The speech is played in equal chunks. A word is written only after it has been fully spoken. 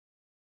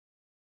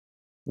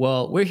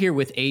Well, we're here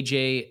with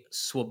AJ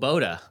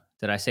Swoboda.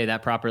 Did I say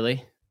that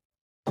properly?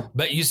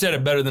 But you said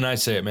it better than I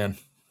say it, man.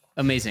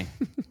 Amazing.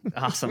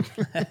 Awesome.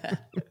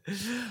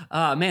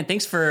 Man,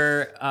 thanks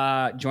for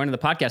joining the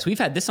podcast. We've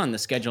had this on the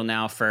schedule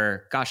now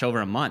for,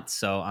 over a month.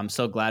 So I'm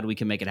so glad we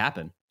can make it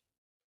happen.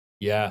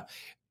 Yeah.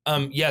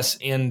 Yes.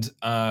 And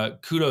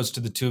kudos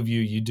to the two of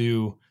you. You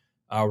do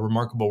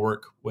remarkable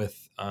work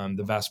with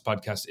the Vast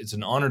podcast. It's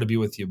an honor to be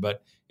with you.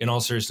 But in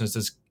all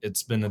seriousness,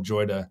 it's been a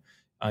joy to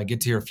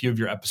get to hear a few of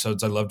your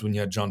episodes. I loved when you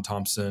had John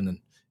Thompson,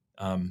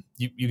 and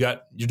you're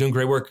doing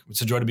great work.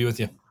 It's a joy to be with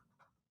you.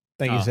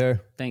 Thank you, sir.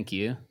 Thank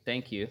you.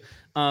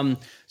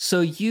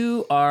 So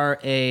you are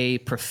a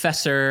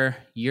professor,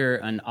 you're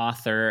an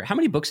author. How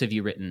many books have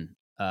you written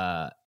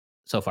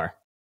so far?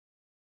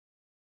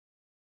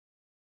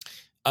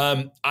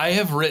 I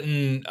have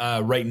written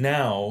right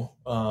now,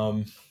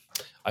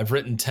 I've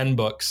written 10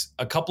 books.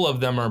 A couple of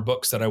them are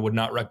books that I would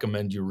not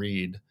recommend you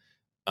read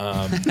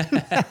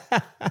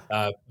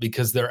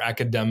because they're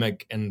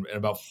academic and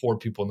about 4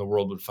 people in the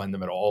world would find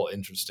them at all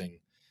interesting.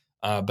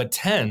 But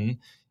 10,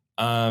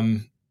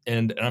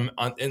 and I'm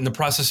in the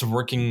process of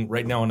working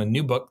right now on a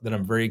new book that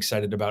I'm very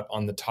excited about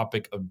on the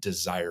topic of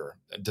desire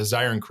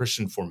and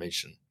Christian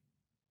formation.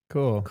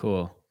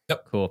 Cool.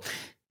 Yep. Cool.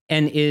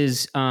 And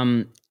is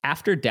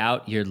After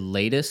Doubt your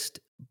latest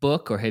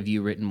book, or have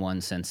you written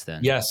one since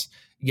then? Yes.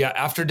 Yeah.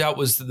 After Doubt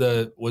was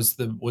the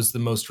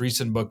most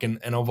recent book. And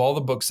of all the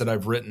books that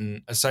I've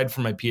written, aside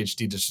from my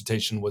PhD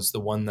dissertation, was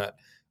the one that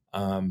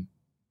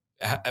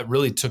it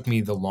really took me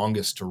the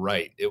longest to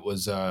write. It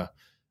was a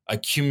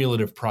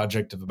cumulative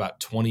project of about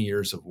 20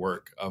 years of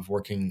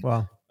working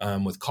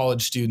with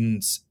college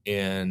students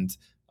and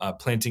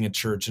planting a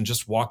church and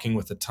just walking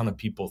with a ton of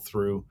people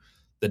through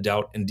the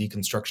doubt and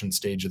deconstruction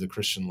stage of the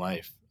Christian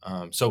life.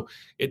 So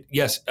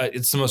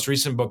it's the most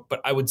recent book, but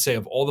I would say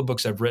of all the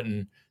books I've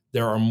written,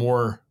 there are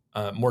more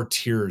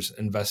tears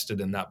invested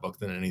in that book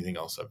than anything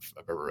else I've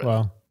ever written.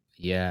 Wow.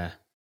 Yeah.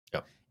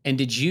 Yep.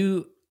 And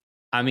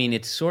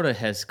it sort of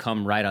has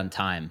come right on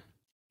time,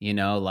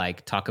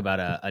 like talk about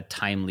a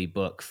timely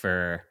book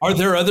for. Are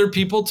there other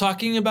people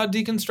talking about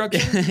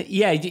deconstruction?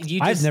 Yeah.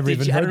 I've never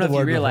even heard I don't know the if you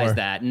word realize before.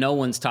 that no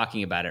one's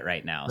talking about it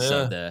right now. Yeah.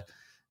 So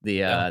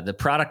the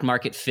product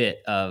market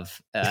fit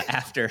of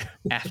After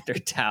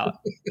Doubt.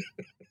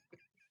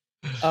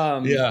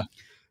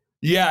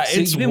 Yeah, So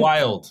it's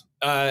wild.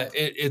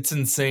 It's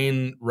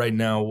insane right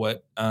now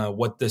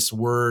what this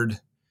word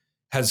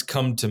has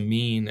come to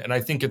mean, and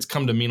I think it's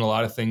come to mean a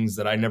lot of things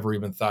that I never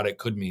even thought it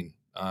could mean.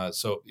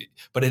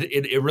 But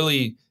it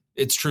really,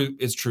 it's true.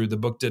 It's true. The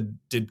book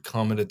did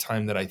come at a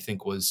time that I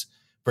think was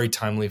very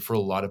timely for a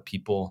lot of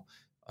people,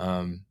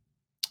 and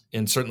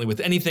certainly with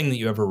anything that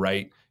you ever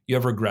write, you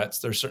have regrets.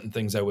 There's certain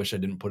things I wish I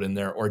didn't put in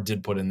there or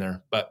did put in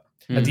there, but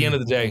at the end of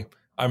the day,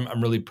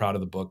 I'm really proud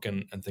of the book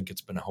and think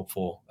it's been a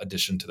helpful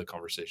addition to the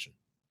conversation.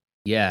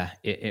 Yeah,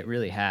 it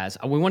really has.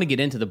 We want to get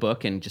into the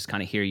book and just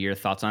kind of hear your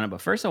thoughts on it.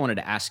 But first, I wanted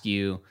to ask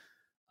you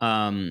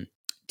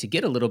to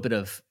get a little bit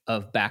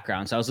of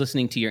background. So I was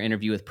listening to your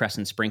interview with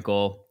Preston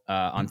Sprinkle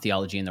on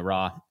Theology in the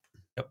Raw.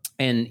 Yep.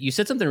 And you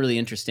said something really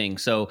interesting.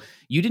 So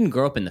you didn't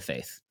grow up in the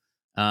faith.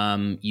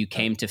 You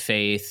came to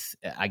faith,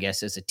 I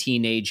guess, as a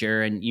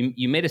teenager, and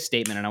you made a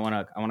statement, and I want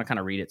to kind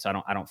of read it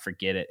so I don't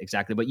forget it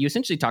exactly. But you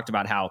essentially talked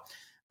about how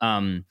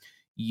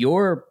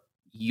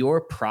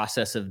your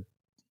process of,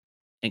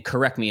 and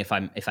correct me if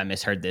I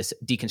misheard this,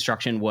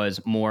 deconstruction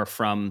was more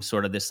from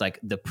sort of this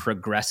like the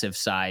progressive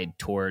side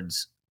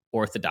towards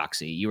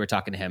orthodoxy. You were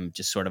talking to him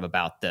just sort of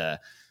about the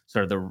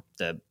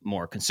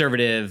more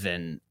conservative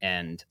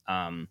and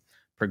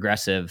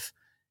progressive,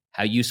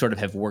 how you sort of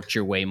have worked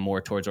your way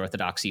more towards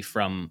orthodoxy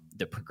from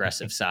the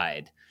progressive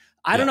side.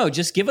 I don't know,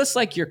 just give us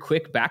like your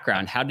quick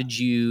background. How did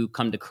you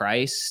come to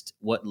Christ?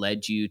 What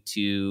led you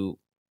to,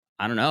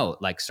 I don't know,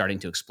 like starting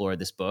to explore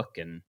this book,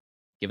 and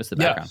give us the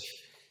background.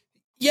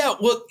 Yeah,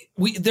 well,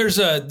 there's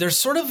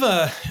sort of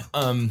a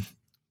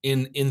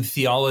in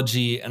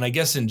theology, and I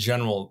guess in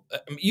general,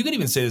 you could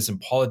even say this in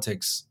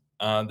politics.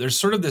 There's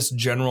sort of this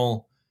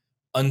general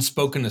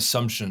unspoken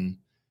assumption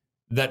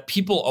that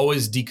people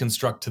always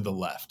deconstruct to the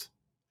left,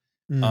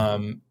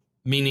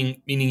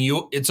 meaning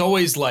you. It's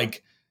always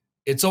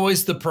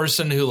the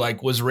person who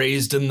like was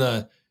raised in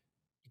the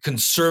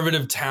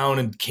conservative town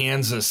in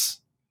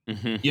Kansas,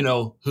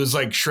 who's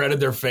like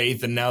shredded their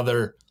faith, and now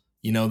they're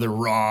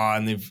raw,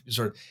 and they've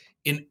sort of.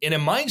 In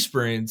my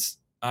experience,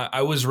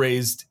 I was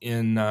raised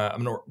in,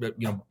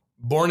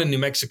 born in New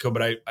Mexico,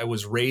 but I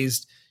was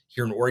raised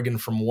here in Oregon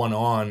from one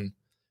on,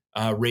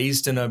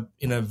 raised in a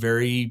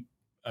very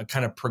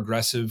kind of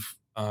progressive,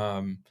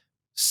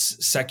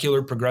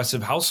 secular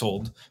progressive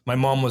household. My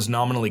mom was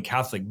nominally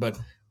Catholic, but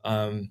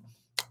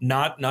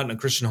not in a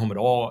Christian home at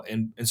all.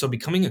 And so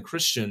becoming a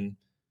Christian,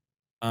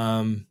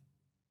 you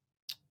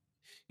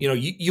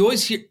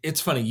always hear,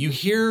 it's funny,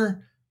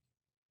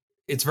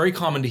 it's very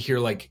common to hear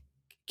like,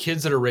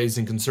 kids that are raised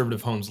in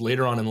conservative homes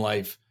later on in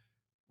life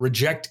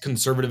reject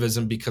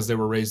conservatism because they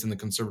were raised in the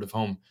conservative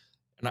home.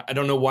 And I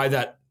don't know why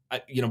that,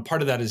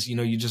 part of that is,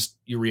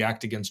 you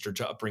react against your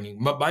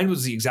upbringing. Mine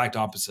was the exact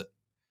opposite.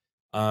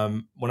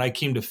 when I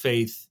came to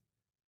faith,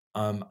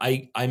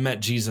 I met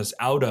Jesus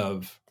out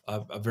of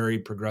a very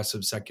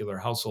progressive secular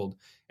household.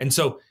 And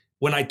so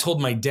when I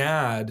told my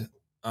dad,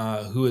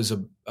 who is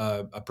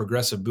a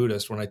progressive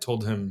Buddhist, when I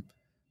told him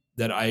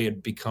that I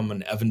had become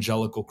an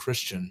evangelical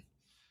Christian,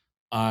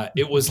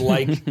 it was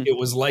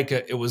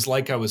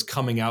like I was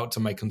coming out to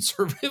my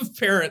conservative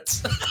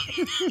parents.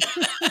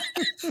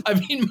 I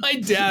mean,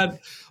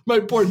 my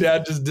poor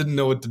dad just didn't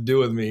know what to do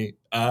with me.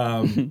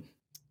 And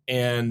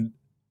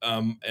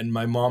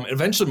my mom,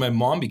 eventually my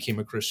mom became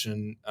a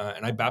Christian,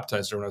 and I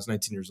baptized her when I was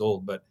 19 years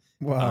old. But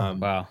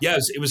wow. Yeah,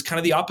 it was kind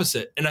of the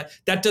opposite. And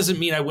that doesn't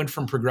mean I went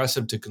from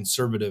progressive to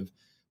conservative,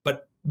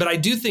 but I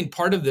do think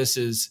part of this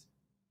is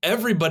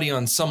everybody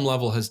on some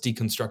level has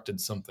deconstructed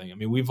something. I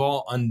mean, we've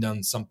all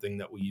undone something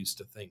that we used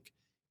to think,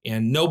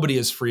 and nobody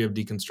is free of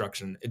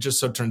deconstruction. It just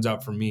so turns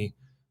out for me,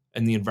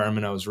 in the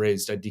environment I was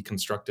raised, I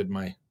deconstructed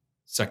my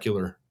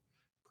secular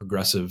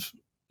progressive,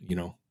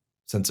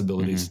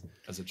 sensibilities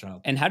as a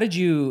child. And how did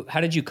you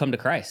come to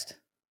Christ?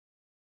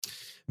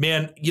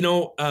 Man,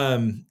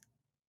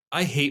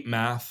 I hate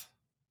math.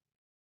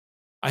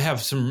 I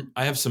have some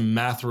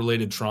math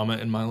related trauma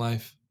in my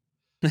life.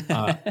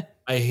 I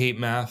hate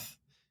math.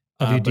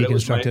 Have you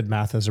deconstructed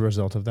math as a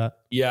result of that?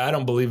 Yeah, I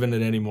don't believe in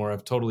it anymore.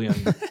 I've totally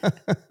I've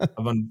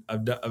done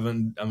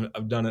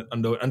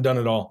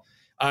it all.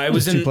 I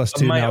was in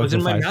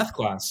my math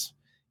class,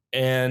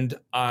 and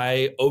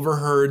I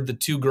overheard the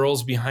two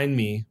girls behind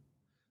me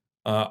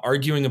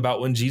arguing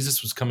about when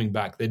Jesus was coming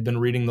back. They'd been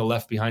reading the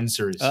Left Behind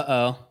series.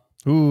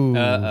 Ooh.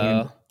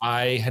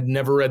 I had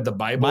never read the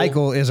Bible.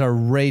 Michael is a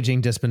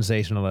raging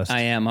dispensationalist. I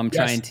am. I'm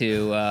trying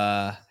to.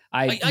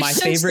 My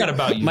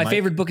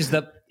favorite book is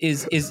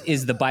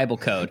the Bible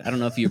Code. I don't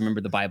know if you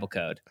remember the Bible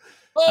Code.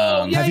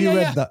 Have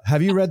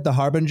you read the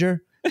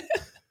Harbinger?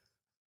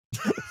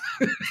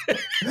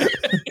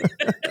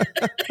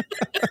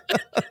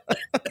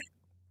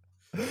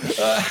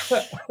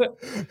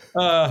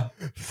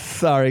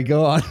 Sorry,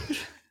 go on.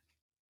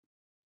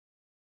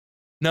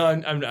 No,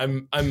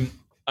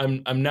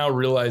 I'm now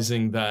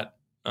realizing that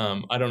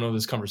I don't know if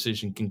this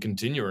conversation can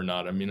continue or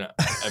not. I mean.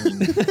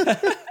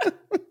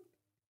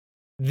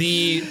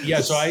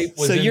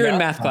 So you're in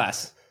math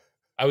class.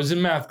 I was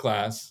in math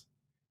class,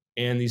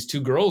 and these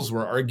two girls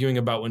were arguing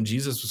about when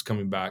Jesus was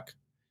coming back,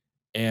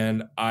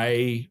 and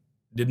I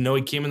didn't know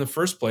he came in the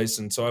first place.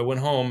 And so I went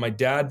home. My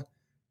dad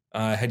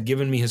had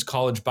given me his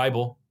college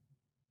Bible,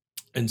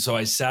 and so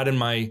I sat in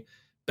my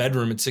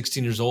bedroom at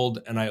 16 years old,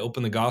 and I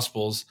opened the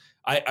Gospels.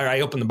 I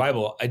opened the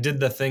Bible. I did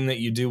the thing that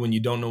you do when you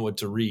don't know what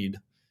to read,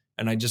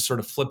 and I just sort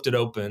of flipped it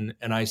open,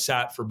 and I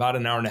sat for about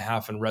an hour and a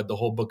half and read the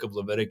whole book of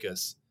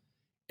Leviticus.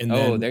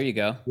 And there you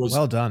go.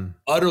 Well done.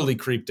 Utterly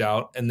creeped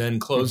out, and then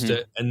closed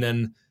it, and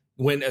then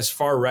went as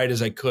far right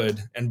as I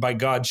could. And by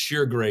God's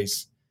sheer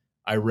grace,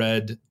 I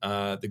read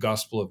the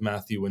Gospel of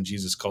Matthew when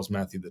Jesus calls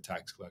Matthew the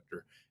tax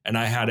collector. And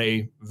I had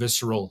a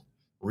visceral,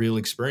 real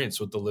experience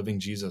with the living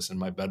Jesus in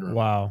my bedroom.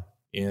 Wow.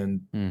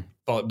 And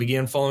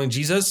began following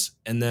Jesus.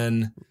 And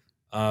then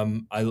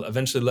I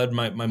eventually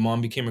my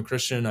mom became a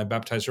Christian. I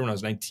baptized her when I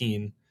was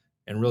 19.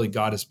 And really,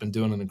 God has been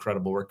doing an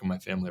incredible work in my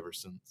family ever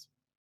since.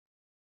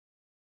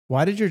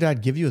 Why did your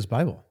dad give you his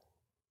Bible?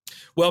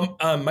 Well,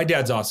 my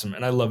dad's awesome,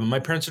 and I love him. My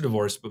parents are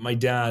divorced, but my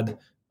dad,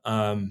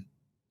 who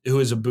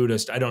is a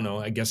Buddhist, I don't know.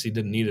 I guess he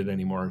didn't need it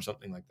anymore or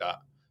something like that.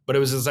 But it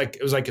was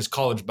like his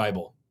college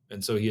Bible,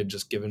 and so he had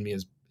just given me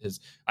his. It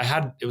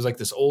was like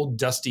this old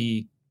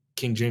dusty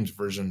King James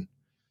version.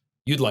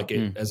 You'd like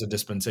it as a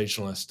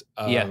dispensationalist.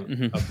 Of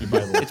the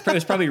Bible.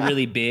 It's probably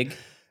really big.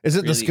 Is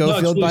it the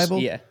Schofield Bible?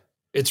 Yeah,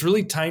 it's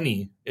really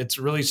tiny. It's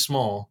really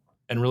small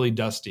and really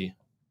dusty.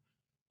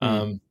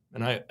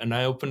 And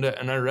I opened it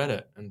and I read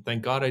it, and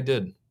thank God I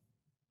did.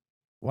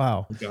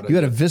 Wow. You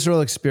had a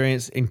visceral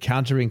experience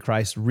encountering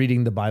Christ,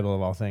 reading the Bible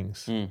of all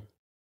things.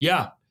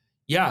 Yeah.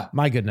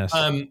 My goodness.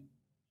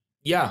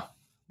 Yeah,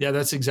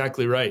 that's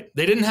exactly right.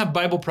 They didn't have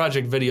Bible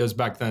Project videos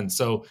back then,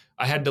 so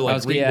I had to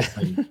read the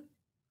thing.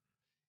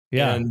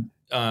 Yeah.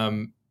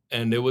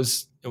 And it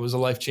was a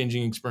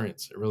life-changing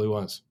experience. It really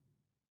was.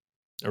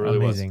 It really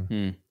Amazing.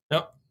 was.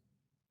 Yep.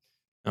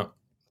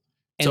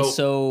 And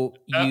so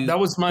that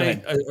was my,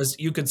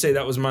 you could say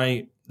that was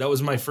my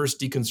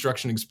first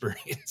deconstruction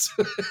experience.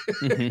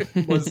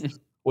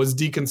 was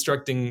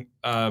deconstructing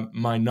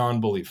my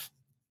non-belief.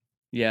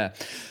 Yeah.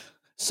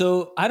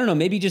 So I don't know,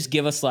 maybe just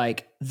give us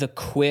like the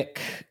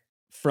quick,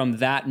 from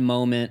that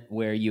moment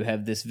where you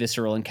have this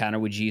visceral encounter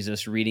with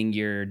Jesus, reading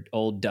your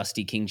old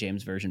dusty King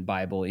James Version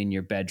Bible in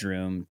your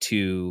bedroom,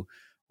 to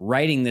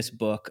writing this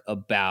book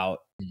about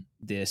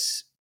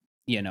this,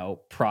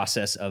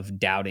 process of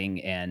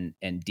doubting and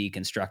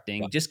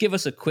deconstructing. Just give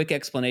us a quick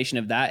explanation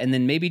of that, and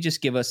then maybe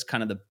just give us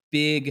kind of the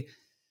big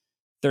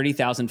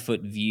 30,000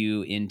 foot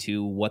view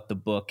into what the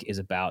book is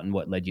about and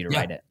what led you to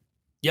write it.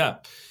 Yeah.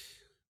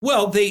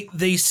 Well,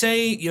 they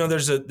say,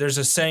 there's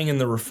a saying in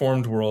the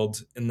Reformed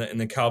world, in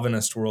the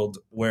Calvinist world,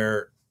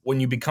 where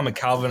when you become a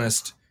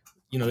Calvinist,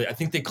 I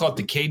think they call it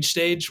the cage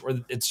stage, where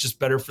it's just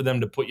better for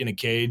them to put you in a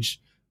cage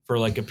for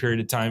like a period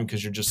of time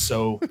because you're just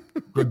so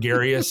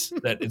gregarious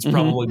that it's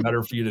probably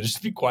better for you to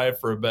just be quiet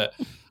for a bit.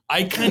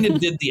 I kind of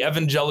did the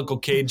evangelical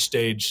cage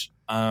stage.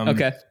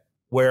 Okay.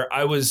 Where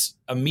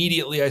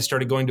I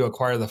started going to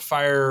Acquire the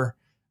Fire.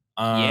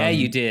 Yeah,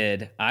 you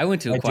did. I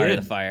went to Acquire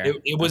the Fire.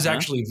 It was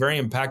actually very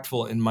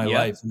impactful in my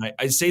life. And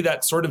I say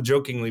that sort of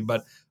jokingly,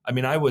 but I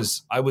mean, I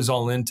was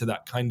all into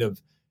that kind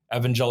of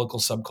evangelical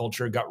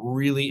subculture, got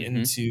really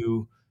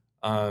into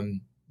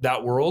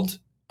that world.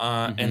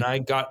 And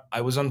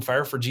I was on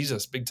fire for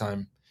Jesus big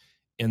time,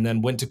 and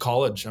then went to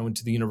college. I went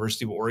to the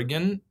University of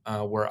Oregon,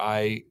 where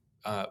I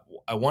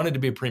wanted to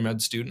be a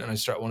pre-med student, and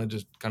I wanted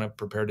to kind of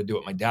prepare to do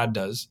what my dad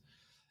does.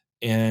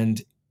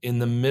 And in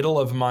the middle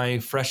of my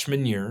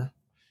freshman year,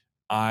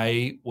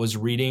 I was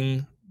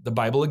reading the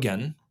Bible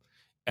again,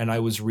 and I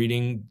was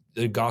reading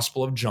the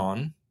Gospel of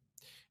John,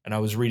 and I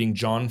was reading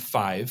John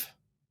 5,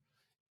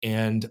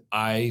 and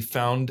I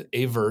found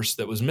a verse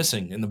that was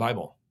missing in the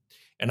Bible.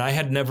 And I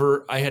had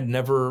never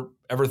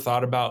ever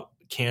thought about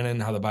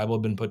canon, how the Bible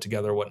had been put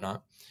together or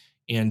whatnot.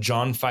 And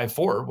John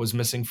 5:4 was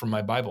missing from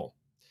my Bible.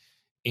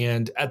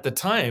 And at the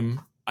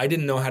time, I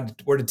didn't know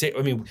where to take.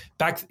 I mean,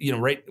 back,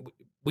 right.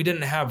 We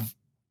didn't have,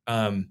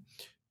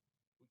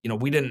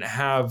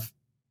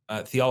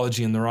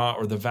 Theology in the Raw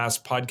or the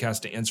Vast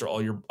podcast to answer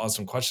all your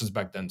awesome questions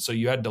back then. So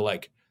you had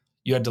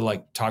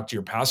to talk to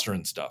your pastor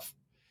and stuff,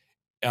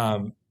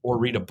 or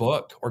read a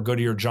book or go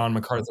to your John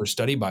MacArthur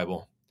study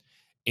Bible.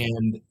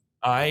 And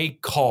I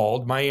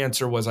called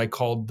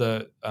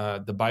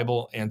the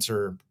Bible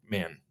answer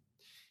man,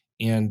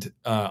 and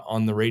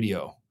on the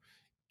radio.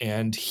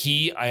 And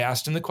I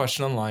asked him the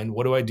question online,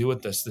 what do I do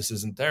with this? This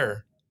isn't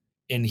there.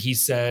 And he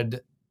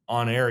said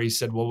on air,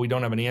 well, we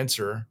don't have an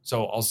answer,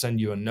 so I'll send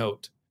you a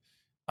note,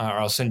 or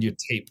I'll send you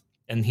a tape.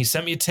 And he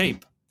sent me a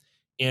tape.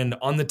 And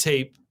on the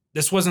tape,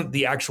 this wasn't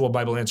the actual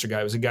Bible answer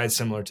guy. It was a guy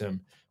similar to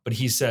him. But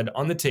he said,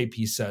 on the tape,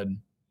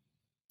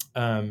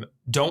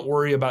 don't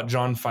worry about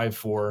John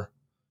 5:4.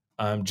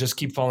 Just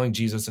keep following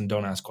Jesus and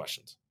don't ask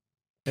questions.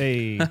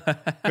 Hey,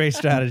 great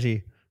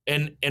strategy.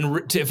 And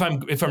if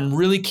I'm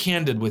really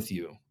candid with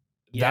you,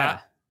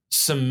 that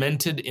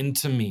cemented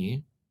into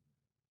me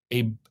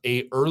a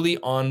early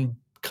on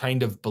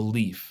kind of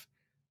belief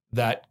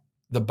that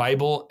the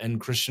Bible and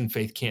Christian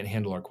faith can't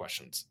handle our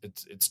questions.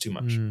 It's too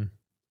much.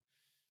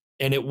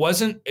 And it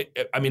wasn't,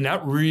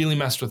 that really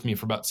messed with me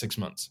for about 6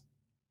 months.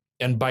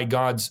 And by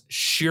God's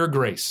sheer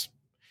grace,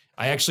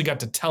 I actually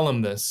got to tell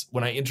him this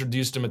when I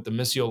introduced him at the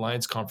Missio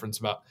Alliance conference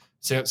about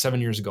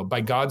 7 years ago.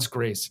 By God's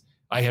grace,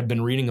 I had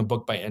been reading a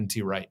book by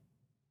N.T. Wright,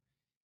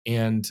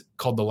 and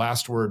called The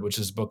Last Word, which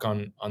is a book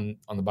on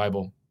the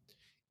Bible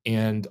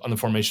and on the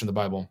formation of the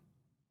Bible.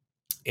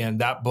 And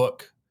that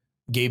book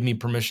gave me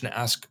permission to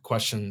ask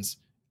questions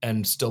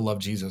and still love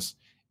Jesus.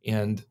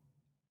 And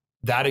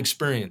that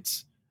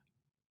experience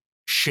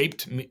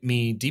shaped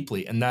me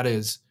deeply. And that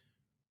is,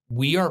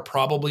 we are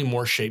probably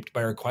more shaped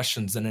by our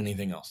questions than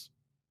anything else.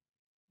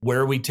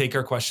 Where we take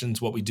our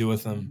questions, what we do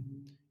with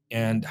them,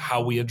 and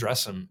how we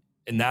address them.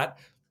 And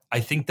I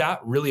think that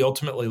really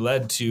ultimately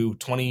led to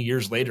 20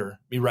 years later,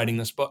 me writing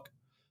this book.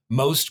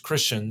 Most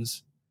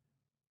Christians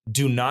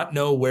do not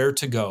know where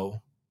to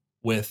go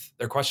with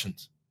their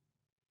questions.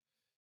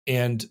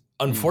 And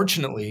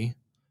unfortunately,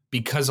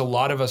 because a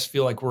lot of us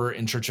feel like we're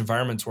in church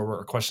environments where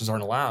our questions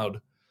aren't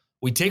allowed,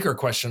 we take our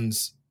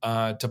questions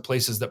to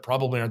places that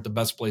probably aren't the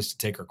best place to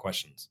take our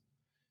questions.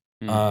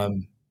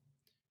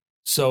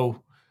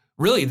 So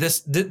really,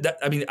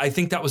 I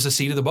think that was the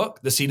seed of the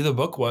book. The seed of the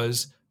book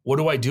was, what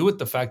do I do with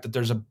the fact that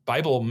there's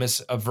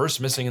a verse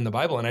missing in the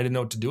Bible, and I didn't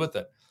know what to do with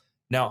it?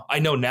 Now, I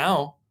know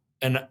now,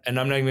 and I'm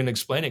not even going to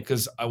explain it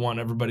because I want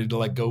everybody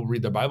to go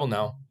read their Bible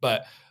now.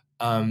 But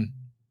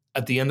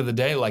at the end of the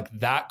day,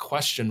 that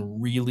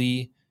question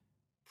really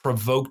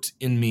provoked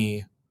in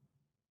me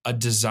a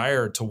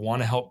desire to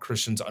want to help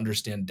Christians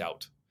understand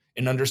doubt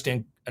and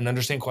understand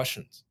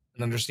questions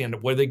and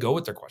understand where they go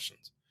with their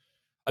questions.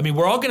 I mean,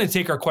 we're all going to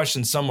take our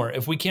questions somewhere.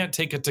 If we can't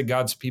take it to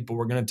God's people,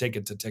 we're going to take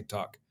it to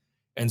TikTok.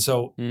 And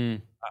so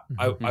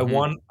I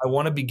want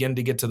to begin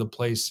to get to the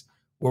place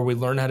where we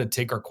learn how to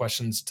take our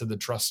questions to the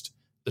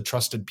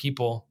trusted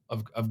people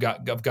of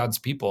God's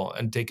people,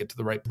 and take it to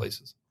the right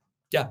places.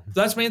 Yeah,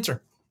 that's my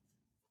answer.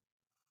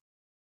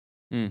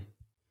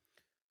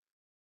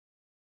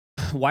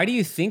 Why do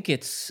you think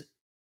it's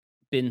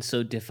been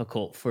so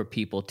difficult for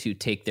people to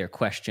take their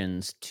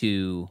questions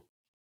to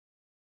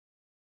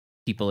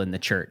people in the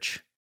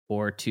church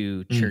or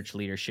to church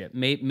leadership?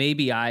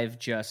 Maybe I've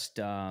just,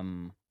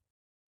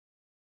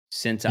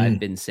 since I've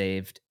been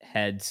saved,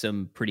 had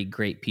some pretty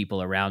great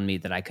people around me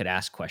that I could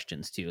ask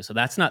questions to. So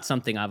that's not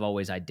something I've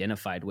always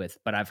identified with,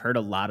 but I've heard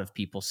a lot of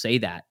people say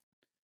that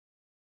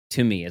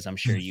to me, as I'm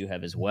sure you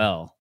have as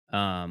well.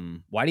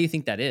 Why do you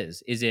think that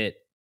is? Is it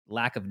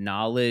lack of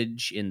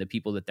knowledge in the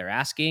people that they're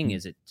asking?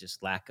 Is it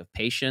just lack of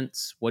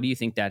patience? What do you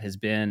think that has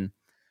been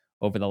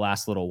over the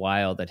last little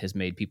while that has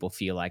made people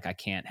feel like I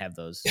can't have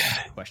those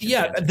questions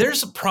answered?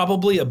 There's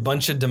probably a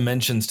bunch of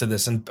dimensions to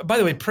this. And by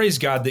the way, praise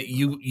God that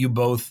you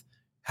both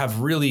have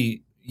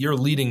really, you're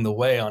leading the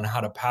way on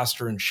how to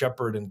pastor and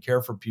shepherd and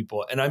care for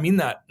people. And I mean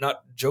that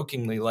not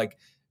jokingly, like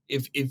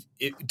if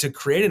to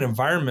create an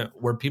environment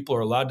where people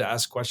are allowed to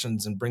ask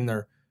questions and bring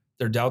their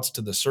doubts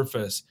to the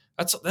surface,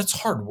 that's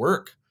hard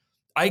work.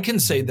 I can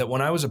say that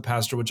when I was a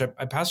pastor, which I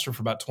pastored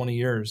for about 20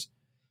 years,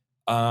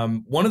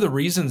 one of the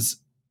reasons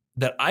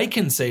that I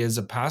can say as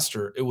a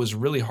pastor, it was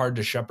really hard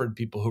to shepherd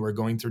people who are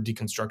going through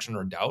deconstruction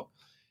or doubt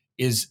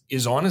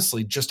is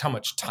honestly just how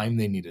much time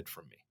they needed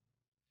from me.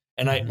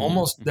 And I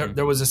almost,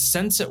 there was a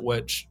sense at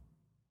which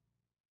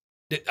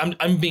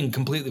I'm being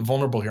completely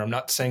vulnerable here. I'm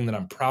not saying that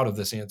I'm proud of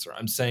this answer.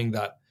 I'm saying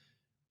that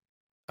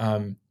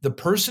the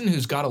person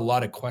who's got a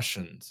lot of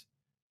questions,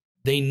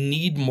 they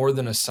need more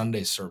than a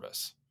Sunday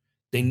service.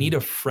 They need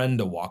a friend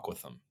to walk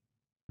with them.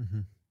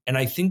 And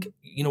I think,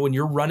 when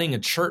you're running a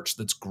church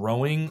that's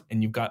growing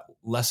and you've got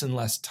less and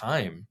less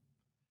time,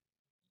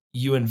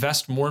 you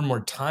invest more and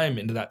more time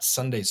into that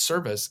Sunday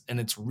service, and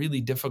it's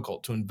really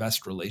difficult to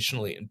invest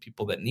relationally in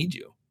people that need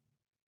you.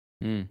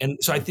 And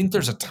so I think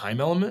there's a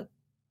time element.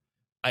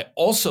 I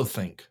also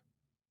think,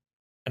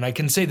 and I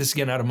can say this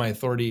again out of my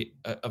authority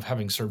of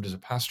having served as a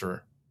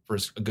pastor for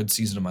a good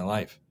season of my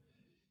life,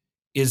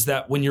 is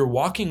that when you're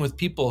walking with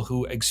people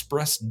who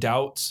express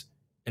doubts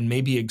and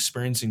maybe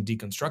experiencing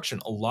deconstruction,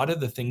 a lot of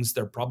the things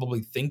they're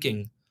probably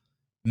thinking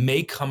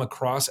may come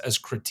across as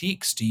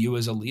critiques to you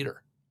as a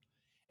leader.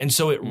 And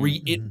so it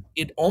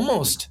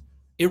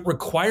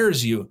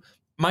requires you.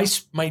 My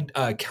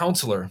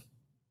counselor,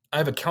 I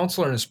have a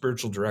counselor and a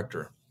spiritual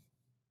director.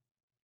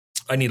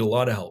 I need a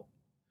lot of help.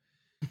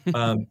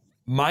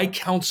 My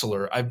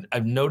counselor,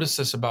 I've noticed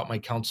this about my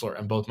counselor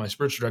and both my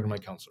spiritual director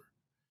and my counselor.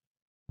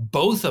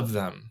 Both of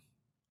them,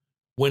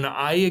 when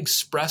I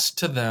express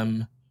to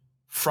them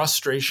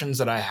frustrations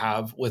that I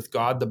have with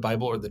God, the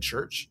Bible, or the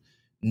church,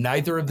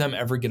 neither of them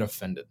ever get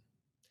offended.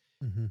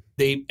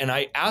 And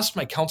I asked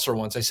my counselor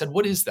once, I said,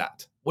 what is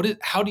that?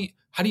 How do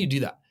you do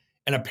that?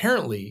 And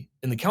apparently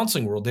in the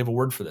counseling world, they have a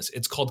word for this.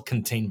 It's called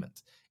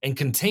containment. And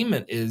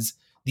containment is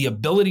the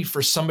ability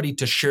for somebody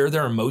to share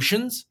their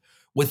emotions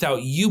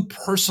without you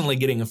personally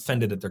getting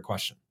offended at their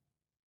question.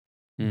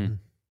 And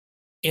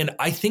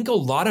I think a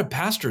lot of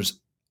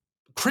pastors,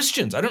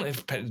 Christians, I don't know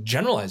if to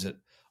generalize it,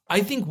 I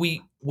think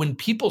when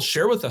people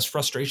share with us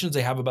frustrations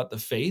they have about the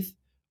faith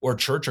or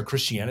church or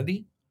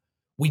Christianity,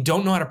 we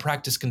don't know how to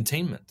practice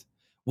containment.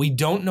 We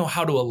don't know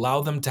how to allow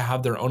them to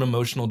have their own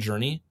emotional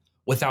journey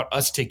without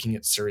us taking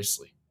it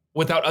seriously,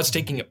 without us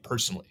taking it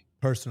personally.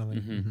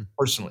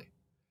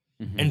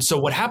 And so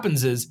what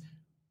happens is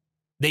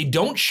they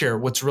don't share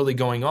what's really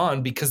going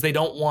on because they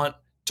don't want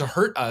to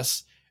hurt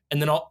us.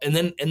 And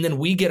then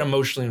we get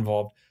emotionally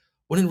involved.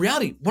 When in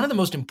reality, one of the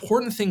most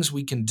important things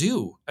we can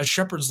do as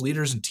shepherds,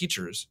 leaders, and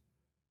teachers,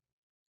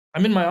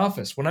 I'm in my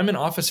office. When I'm in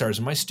office hours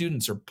and my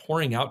students are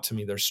pouring out to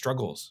me their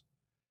struggles,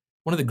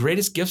 one of the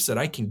greatest gifts that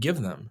I can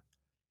give them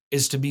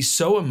is to be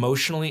so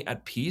emotionally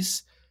at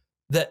peace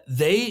that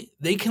they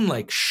can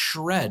like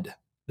shred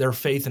their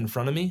faith in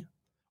front of me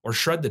or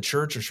shred the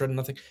church or shred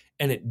nothing.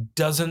 And it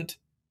doesn't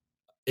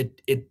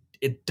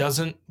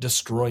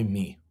destroy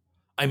me.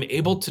 I'm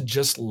able to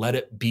just let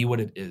it be what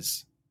it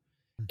is.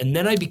 And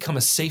then I become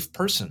a safe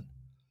person.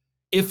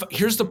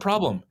 Here's the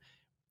problem.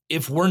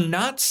 If we're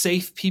not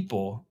safe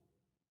people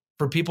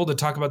for people to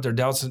talk about their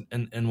doubts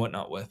and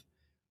whatnot with,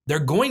 they're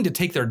going to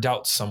take their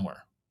doubts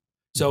somewhere.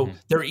 So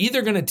they're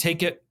either going to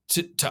take it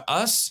to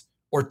us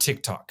or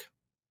TikTok.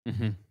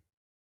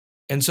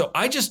 And so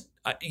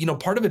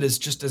part of it is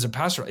just as a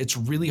pastor, it's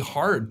really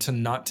hard to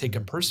not take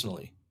it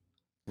personally.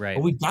 Right.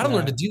 But we've got to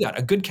learn to do that.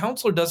 A good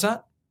counselor does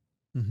that.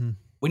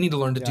 We need to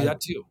learn to do that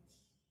too.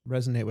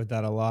 Resonate with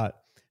that a lot.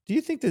 Do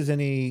you think there's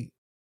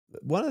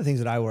one of the things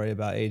that I worry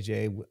about,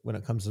 AJ, when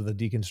it comes to the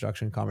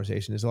deconstruction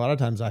conversation is a lot of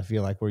times I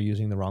feel like we're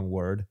using the wrong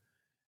word.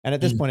 And at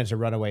this point, it's a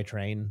runaway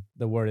train.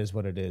 The word is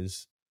what it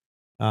is.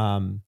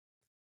 Sometimes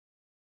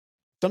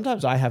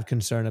I have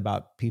concern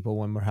about people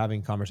when we're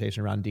having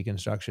conversation around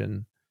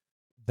deconstruction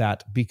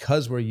that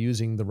because we're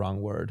using the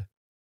wrong word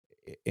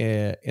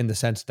in the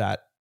sense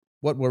that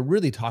what we're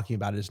really talking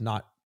about is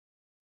not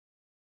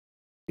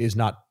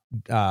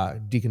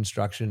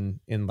deconstruction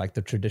in like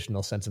the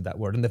traditional sense of that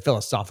word, in the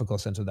philosophical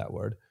sense of that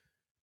word.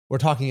 We're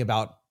talking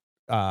about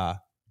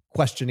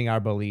questioning our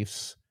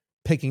beliefs,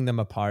 picking them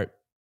apart,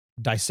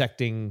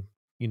 dissecting,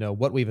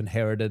 what we've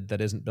inherited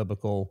that isn't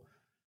biblical,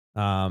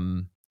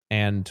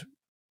 and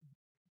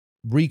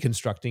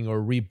reconstructing or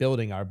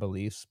rebuilding our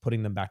beliefs,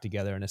 putting them back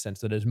together in a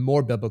sense that is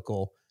more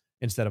biblical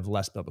instead of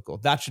less biblical.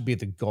 That should be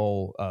the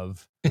goal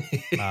of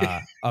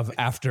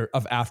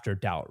after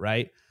doubt,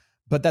 right?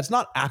 But that's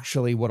not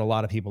actually what a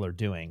lot of people are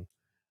doing.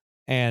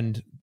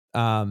 And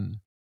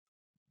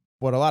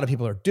what a lot of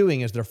people are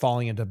doing is they're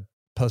falling into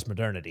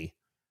postmodernity,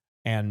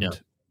 and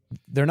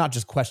they're not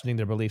just questioning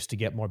their beliefs to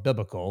get more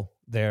biblical.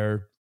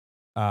 They're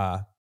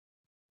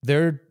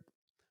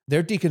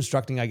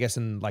deconstructing, I guess,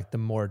 in like the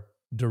more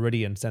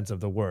Derridian sense of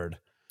the word.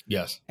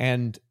 Yes.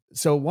 And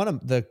so one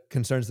of the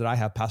concerns that I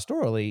have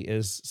pastorally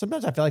is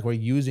sometimes I feel like we're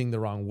using the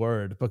wrong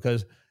word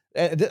because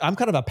I'm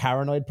kind of a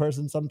paranoid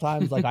person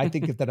sometimes. Like I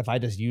think that if I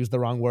just use the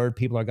wrong word,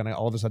 people are going to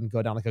all of a sudden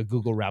go down like a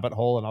Google rabbit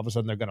hole, and all of a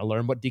sudden they're going to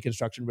learn what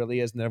deconstruction really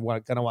is, and they're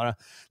going to want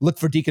to look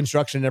for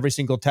deconstruction in every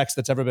single text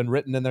that's ever been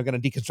written, and they're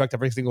going to deconstruct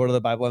every single word of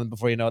the Bible, and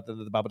before you know it,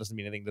 the Bible doesn't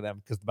mean anything to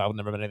them because the Bible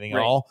never meant anything at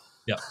all.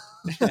 Yeah.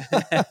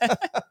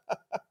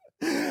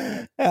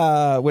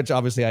 Which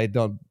obviously I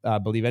don't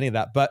believe any of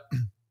that. But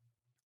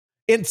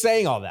in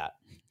saying all that,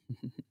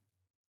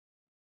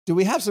 do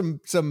we have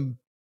some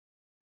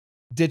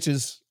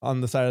ditches on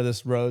the side of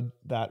this road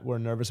that we're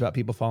nervous about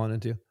people falling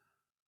into?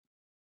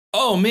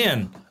 Oh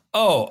man.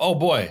 Oh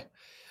boy.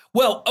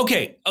 Well,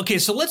 okay.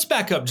 So let's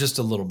back up just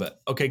a little bit.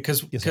 Okay.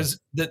 Cause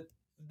the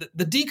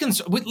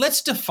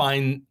let's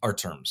define our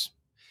terms.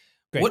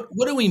 Great.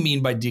 What do we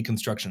mean by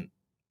deconstruction?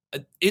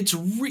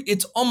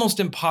 It's almost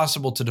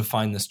impossible to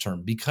define this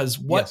term because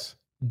what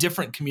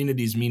different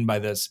communities mean by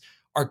this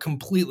are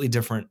completely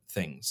different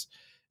things.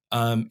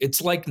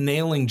 It's like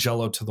nailing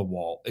Jell-O to the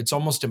wall. It's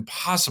almost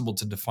impossible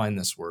to define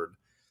this word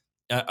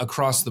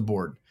across the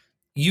board.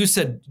 You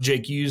said,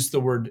 Jake, you used the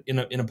word in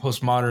a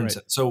postmodern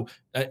sense. So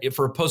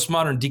for a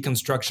postmodern,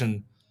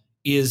 deconstruction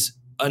is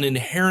an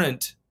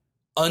inherent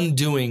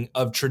undoing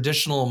of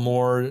traditional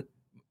more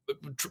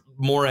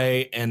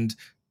and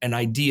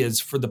ideas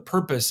for the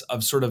purpose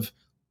of sort of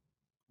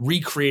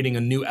recreating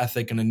a new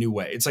ethic in a new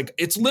way.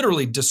 It's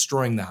literally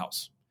destroying the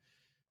house.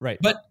 Right.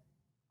 But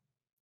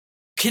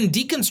can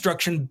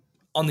deconstruction,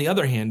 on the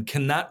other hand,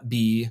 can that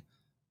be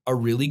a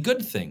really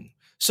good thing?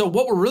 So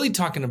what we're really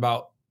talking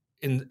about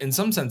in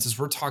some senses,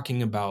 we're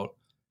talking about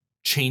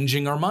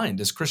changing our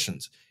mind as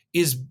Christians.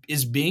 Is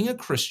being a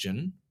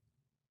Christian,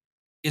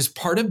 is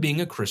part of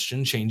being a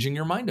Christian changing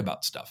your mind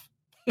about stuff?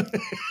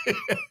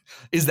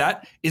 Is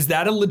that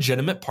a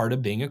legitimate part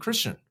of being a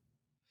Christian?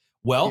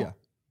 Well,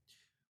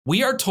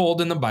 we are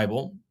told in the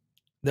Bible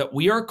that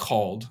we are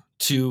called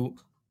to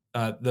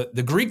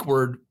the Greek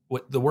word,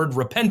 the word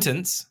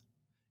repentance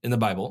in the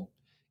Bible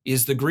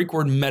is the Greek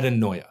word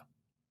metanoia.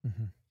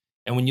 Mm-hmm.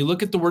 And when you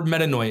look at the word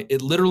metanoia,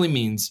 it literally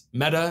means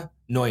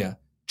metanoia,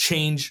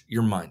 change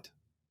your mind.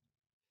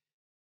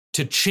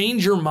 To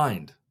change your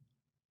mind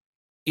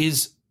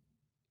is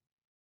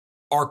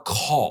our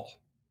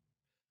call.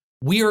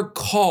 We are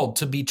called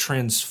to be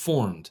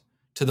transformed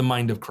to the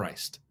mind of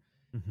Christ.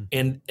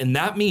 Mm-hmm. And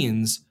that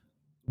means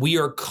we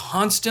are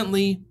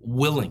constantly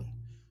willing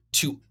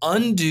to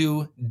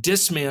undo,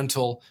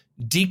 dismantle,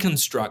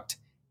 deconstruct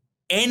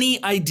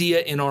any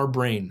idea in our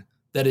brain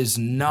that is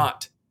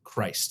not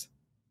Christ.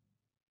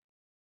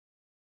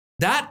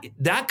 That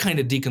kind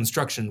of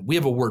deconstruction, we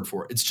have a word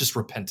for it. It's just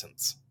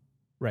repentance.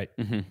 Right.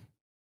 Mm-hmm.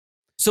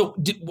 So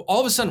all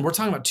of a sudden, we're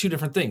talking about two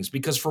different things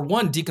because for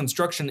one,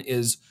 deconstruction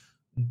is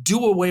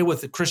do away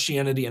with the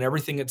Christianity and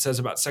everything it says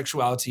about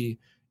sexuality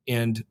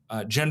and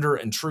gender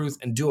and truth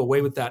and do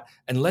away with that.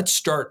 And let's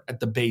start at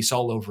the base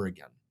all over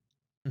again.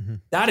 Mm-hmm.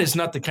 That is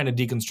not the kind of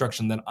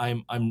deconstruction that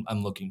I'm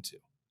looking to.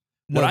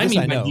 No, what I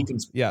mean by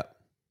deconstruction,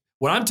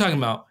 what I'm talking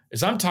about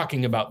is I'm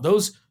talking about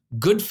those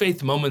good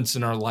faith moments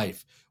in our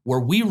life where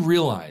we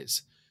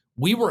realize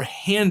we were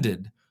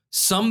handed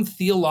some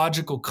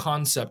theological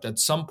concept at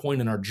some point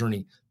in our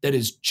journey that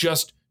is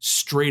just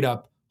straight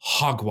up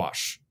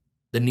hogwash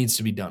that needs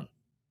to be done.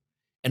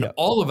 And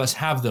all of us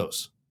have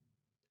those.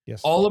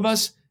 Yes. All of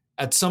us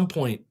at some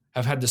point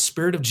have had the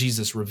Spirit of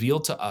Jesus reveal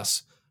to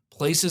us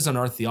places in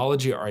our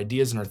theology, our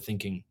ideas, and our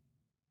thinking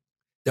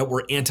that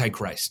were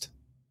anti-Christ.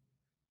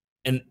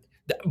 Isn't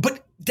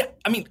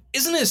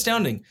it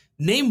astounding?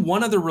 Name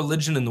one other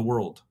religion in the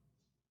world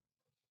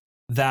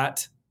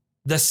that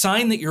the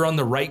sign that you're on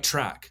the right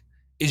track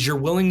is your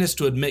willingness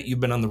to admit you've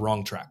been on the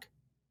wrong track.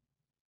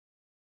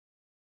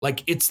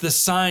 Like it's the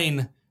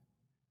sign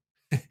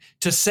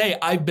to say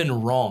I've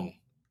been wrong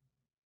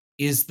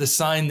is the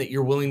sign that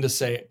you're willing to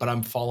say, but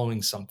I'm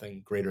following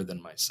something greater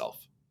than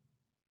myself.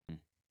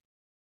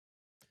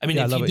 I mean,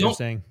 I love what you're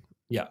saying.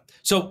 Yeah.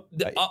 So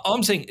all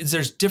I'm saying is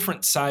there's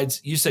different sides.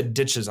 You said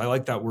ditches. I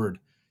like that word.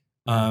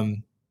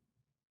 The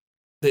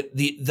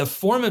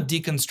form of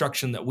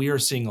deconstruction that we are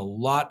seeing a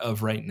lot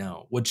of right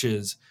now, which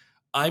is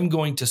I'm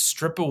going to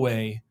strip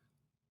away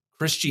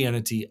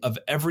Christianity of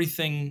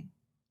everything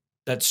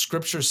that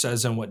Scripture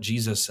says and what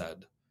Jesus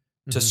said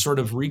to sort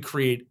of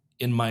recreate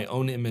in my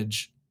own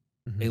image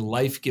a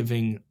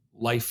life-giving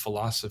life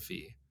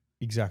philosophy.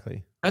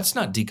 Exactly. That's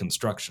not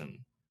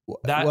deconstruction.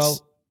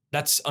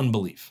 That's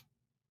unbelief.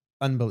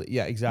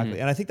 Yeah, exactly.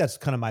 And I think that's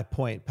kind of my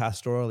point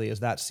pastorally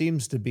is that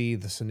seems to be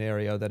the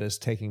scenario that is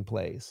taking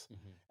place.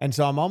 And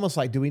so I'm almost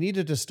like, do we need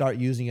to just start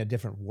using a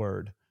different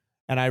word?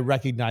 And I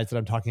recognize that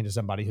I'm talking to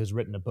somebody who's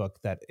written a book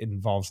that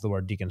involves the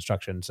word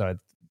deconstruction. So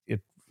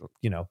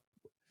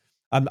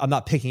I'm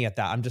not picking at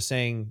that. I'm just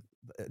saying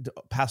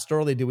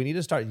pastorally, do we need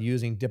to start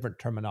using different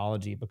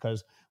terminology?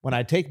 Because when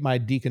I take my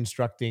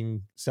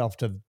deconstructing self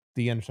to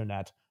the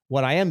internet,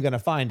 what I am going to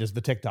find is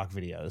the TikTok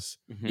videos.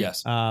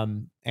 Yes.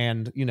 And,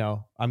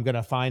 I'm going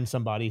to find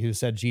somebody who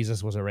said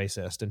Jesus was a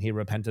racist and he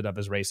repented of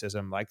his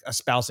racism, like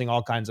espousing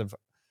all kinds of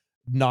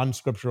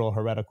non-scriptural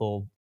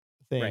heretical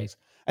things. Right.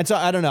 And so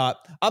I don't know.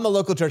 I'm a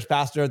local church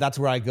pastor. That's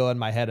where I go in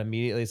my head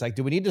immediately. It's like,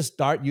 do we need to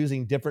start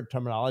using different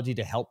terminology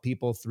to help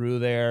people through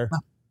their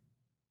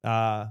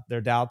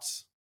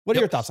doubts? What are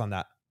your thoughts on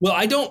that? Well,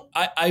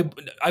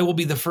 I will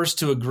be the first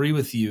to agree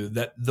with you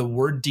that the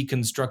word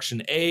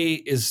deconstruction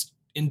is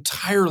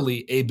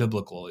entirely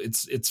abiblical.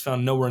 It's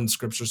found nowhere in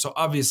Scripture. So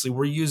obviously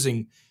we're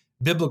using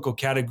biblical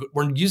category.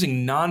 We're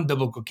using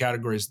non-biblical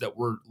categories that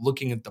we're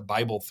looking at the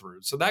Bible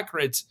through. So that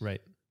creates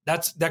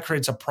that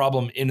creates a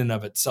problem in and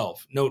of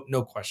itself. No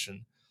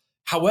question.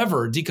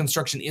 However,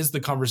 deconstruction is the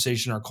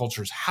conversation our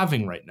culture is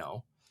having right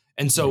now,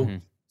 and so. Mm-hmm.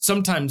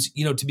 Sometimes,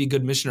 to be a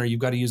good missionary, you've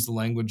got to use the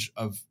language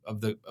of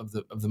the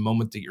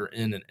moment that you're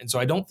in. And so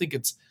I don't think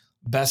it's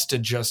best to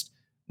just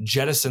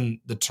jettison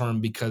the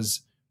term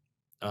because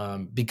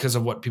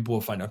of what people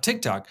will find on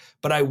TikTok.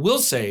 But I will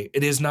say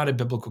it is not a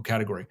biblical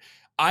category.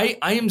 I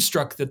am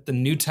struck that the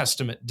New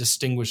Testament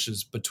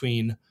distinguishes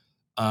between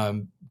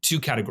two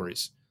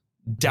categories: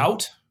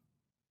 doubt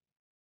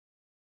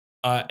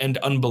and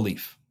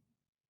unbelief.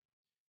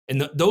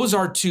 And those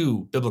are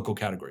two biblical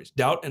categories: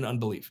 doubt and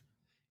unbelief.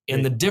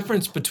 And the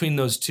difference between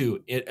those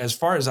two, as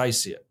far as I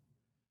see it,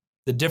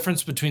 the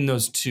difference between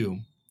those two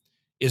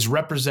is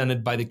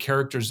represented by the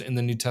characters in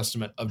the New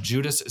Testament of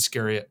Judas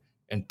Iscariot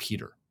and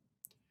Peter,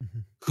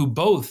 who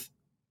both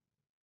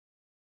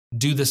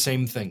do the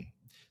same thing.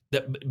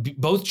 That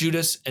both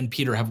Judas and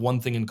Peter have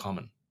one thing in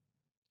common.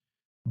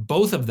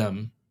 Both of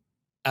them,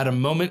 at a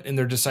moment in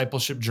their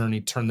discipleship journey,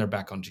 turn their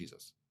back on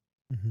Jesus.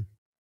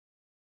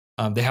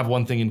 They have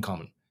one thing in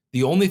common.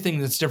 The only thing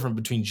that's different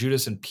between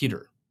Judas and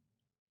Peter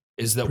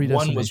is that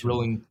one was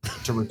willing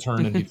to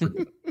return and be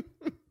forgiven.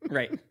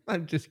 Right.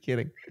 I'm just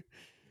kidding.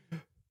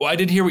 Well, I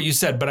didn't hear what you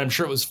said, but I'm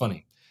sure it was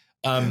funny.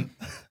 I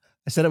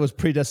said it was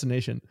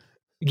predestination.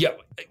 Yeah.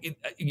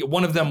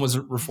 One of them was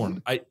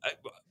reformed. I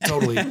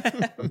totally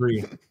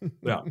agree.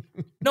 Yeah.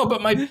 No,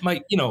 but my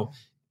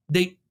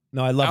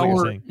No, I love what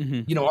you're saying.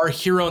 Mm-hmm. Our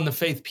hero in the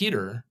faith,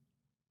 Peter,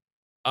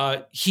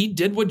 he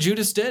did what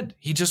Judas did.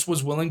 He just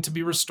was willing to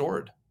be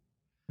restored.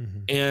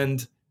 Mm-hmm.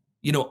 And,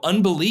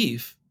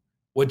 unbelief,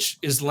 which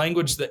is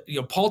language that,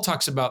 Paul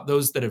talks about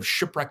those that have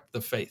shipwrecked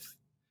the faith.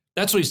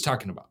 That's what he's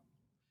talking about.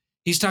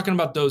 He's talking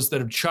about those that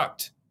have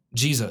chucked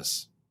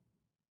Jesus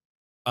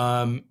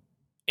and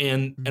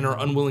are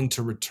unwilling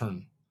to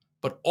return.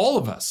 But all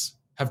of us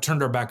have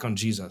turned our back on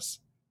Jesus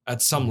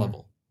at some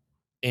level.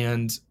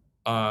 And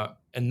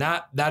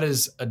that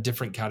is a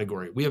different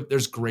category.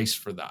 There's grace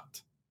for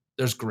that.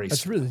 There's grace.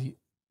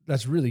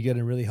 That's really good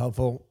and really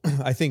helpful.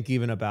 I think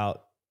even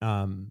about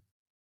the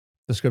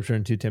scripture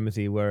in 2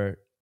 Timothy where,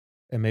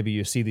 and maybe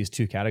you see these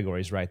two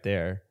categories right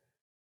there.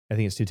 I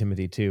think it's 2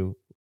 Timothy 2.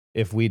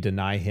 If we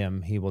deny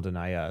him, he will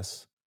deny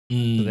us.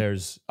 So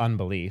there's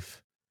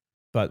unbelief.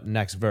 But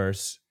next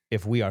verse,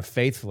 if we are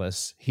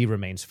faithless, he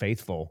remains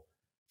faithful,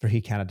 for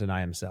he cannot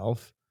deny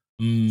himself.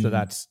 So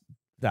that's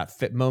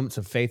moments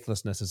of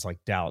faithlessness is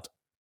like doubt.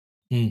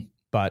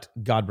 But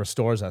God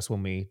restores us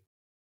when we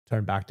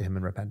turn back to him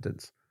in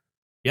repentance.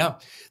 Yeah.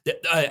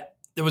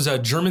 There was a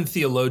German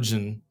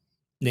theologian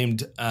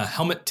named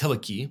Helmut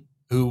Tillich,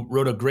 who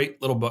wrote a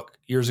great little book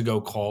years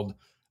ago called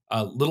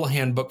Little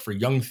Handbook for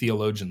Young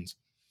Theologians.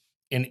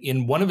 And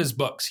in one of his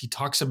books, he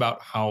talks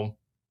about how,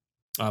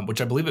 which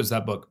I believe is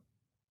that book,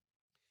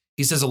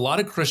 he says a lot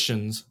of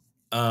Christians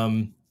are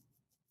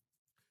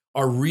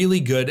really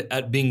good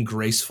at being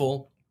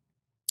graceful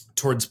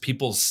towards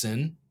people's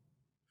sin,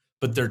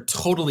 but they're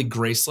totally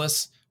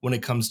graceless when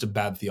it comes to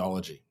bad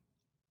theology.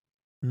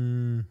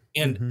 And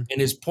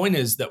his point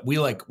is that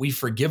we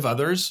forgive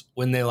others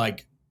when they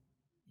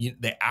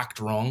act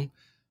wrong.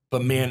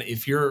 But man,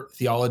 if your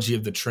theology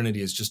of the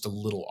Trinity is just a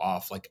little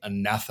off, like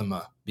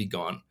anathema be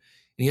gone. And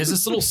he has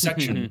this little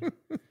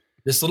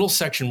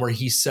section where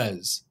he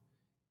says,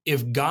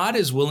 if God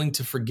is willing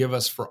to forgive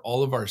us for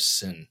all of our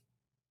sin,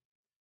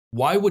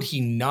 why would he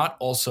not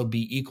also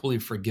be equally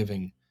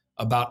forgiving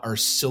about our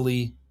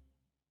silly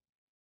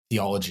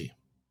theology?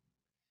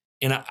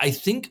 And I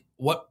think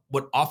what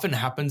often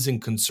happens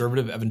in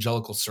conservative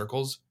evangelical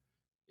circles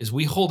is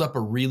we hold up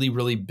a really,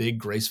 really big,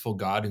 graceful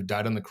God who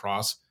died on the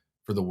cross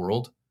for the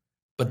world.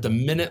 But the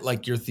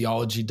minute your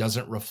theology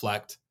doesn't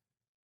reflect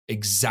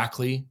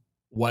exactly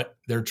what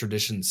their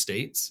tradition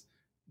states,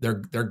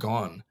 they're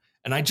gone.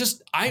 And I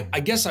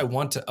guess I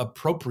want to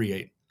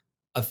appropriate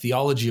a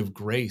theology of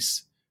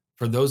grace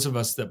for those of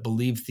us that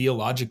believe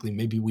theologically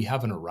maybe we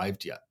haven't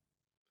arrived yet.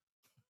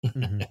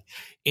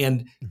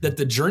 And that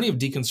the journey of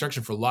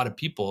deconstruction for a lot of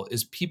people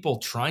is people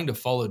trying to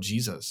follow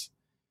Jesus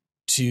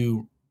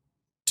to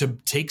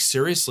take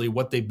seriously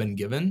what they've been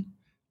given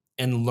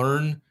and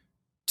learn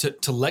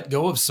to let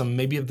go of some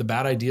maybe of the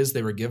bad ideas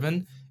they were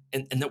given,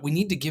 and that we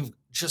need to give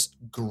just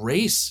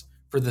grace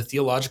for the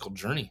theological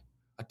journey,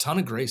 a ton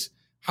of grace.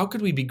 How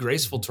could we be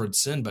graceful towards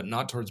sin but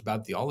not towards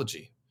bad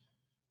theology?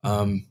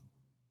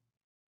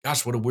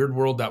 Gosh, what a weird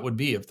world that would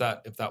be if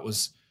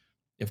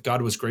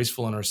God was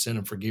graceful in our sin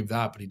and forgave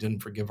that, but he didn't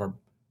forgive our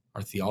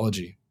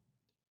theology.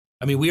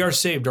 I mean, we are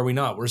saved, are we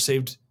not? We're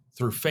saved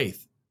through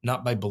faith,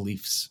 not by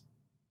beliefs.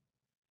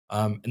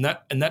 And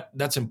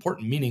that's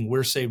important, meaning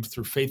we're saved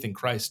through faith in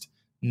Christ,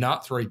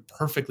 not through a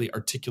perfectly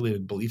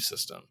articulated belief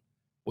system,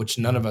 which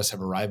none of us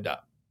have arrived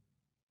at.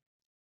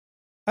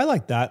 I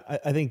like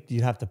that. I think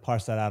you have to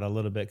parse that out a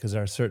little bit because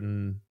there are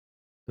certain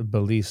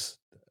beliefs,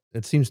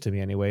 it seems to me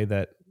anyway,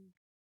 that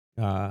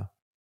are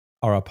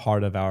a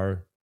part of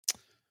our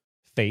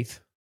faith.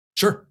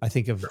 Sure. I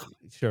think of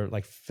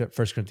like 1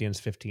 Corinthians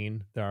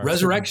 15. There are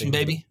resurrection,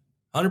 baby.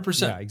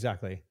 100%. Yeah,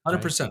 exactly.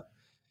 100%.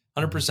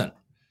 100%.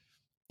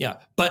 Yeah.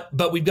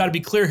 But we've got to be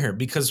clear here,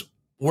 because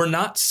we're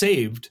not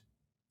saved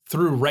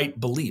through right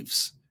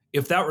beliefs.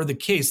 If that were the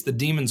case, the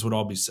demons would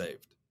all be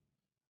saved.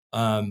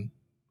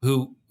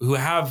 Who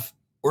have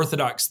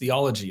orthodox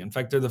theology. In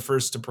fact, they're the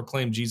first to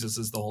proclaim Jesus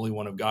as the Holy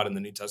One of God in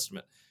the New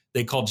Testament.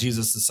 They call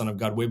Jesus the Son of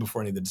God way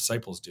before any of the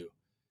disciples do.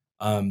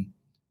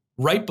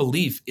 Right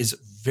belief is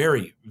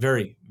very,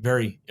 very,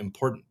 very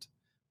important.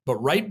 But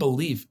right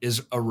belief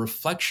is a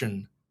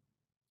reflection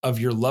of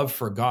your love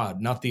for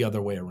God, not the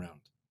other way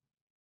around.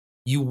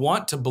 You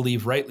want to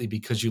believe rightly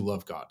because you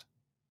love God.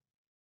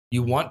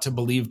 You want to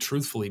believe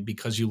truthfully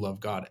because you love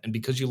God. And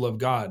because you love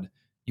God,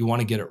 you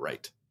want to get it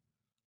right.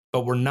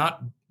 But we're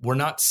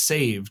not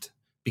saved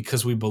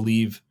because we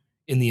believe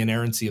in the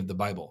inerrancy of the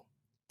Bible.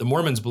 The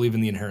Mormons believe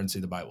in the inerrancy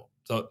of the Bible.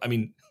 So, I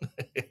mean,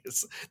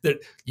 it's that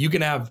you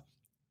can have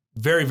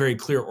very, very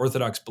clear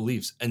Orthodox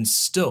beliefs and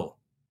still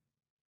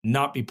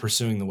not be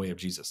pursuing the way of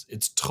Jesus.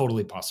 It's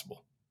totally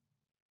possible.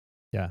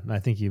 Yeah, and I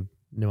think you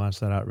nuanced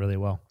that out really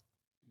well.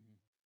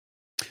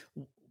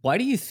 Why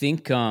do you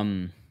think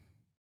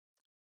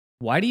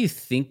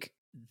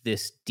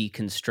this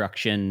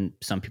deconstruction,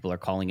 some people are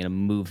calling it a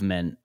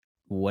movement,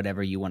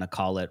 whatever you want to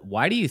call it,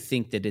 why do you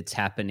think that it's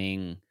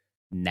happening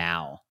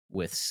now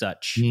with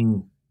such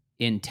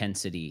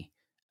intensity?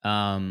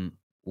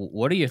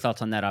 What are your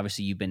thoughts on that?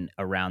 Obviously, you've been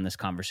around this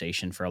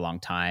conversation for a long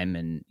time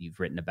and you've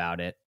written about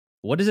it.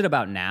 What is it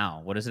about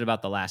now? What is it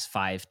about the last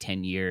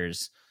 5-10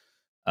 years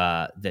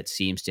that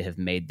seems to have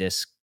made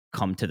this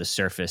come to the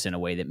surface in a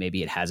way that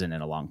maybe it hasn't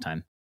in a long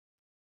time?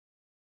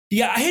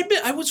 Yeah,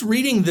 I was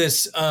reading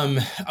this.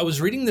 I was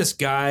reading this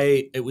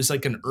guy. It was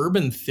like an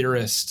urban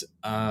theorist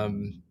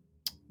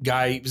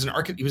guy. He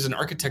was an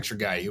architecture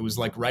guy. He was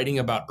like writing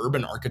about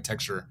urban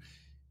architecture.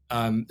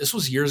 This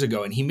was years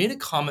ago, and he made a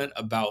comment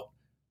about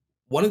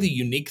one of the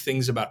unique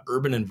things about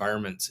urban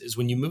environments is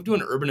when you move to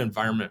an urban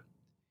environment,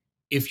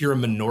 if you're a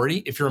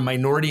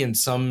minority in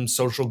some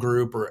social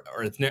group or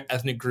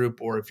ethnic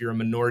group, or if you're a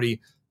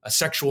minority, a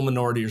sexual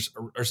minority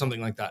or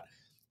something like that,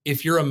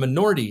 if you're a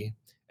minority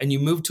and you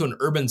move to an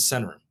urban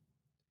center,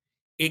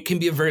 it can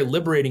be a very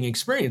liberating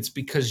experience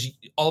because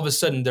all of a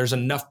sudden there's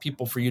enough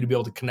people for you to be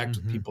able to connect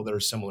with people that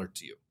are similar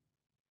to you,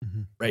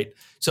 right?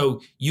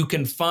 So you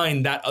can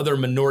find that other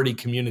minority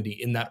community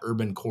in that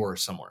urban core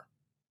somewhere.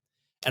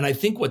 And I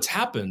think what's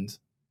happened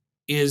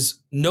is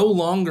no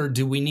longer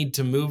do we need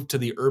to move to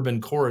the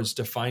urban cores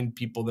to find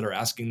people that are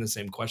asking the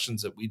same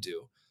questions that we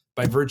do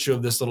by virtue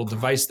of this little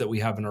device that we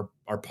have in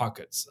our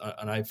pockets,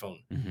 an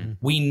iPhone.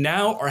 We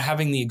now are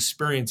having the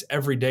experience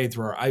every day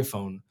through our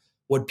iPhone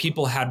what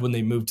people had when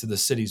they moved to the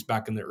cities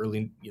back in the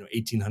early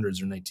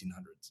 1800s or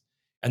 1900s.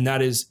 And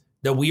that is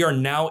that we are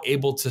now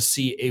able to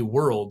see a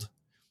world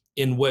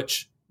in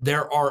which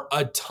there are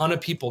a ton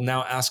of people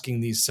now asking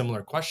these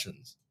similar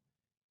questions.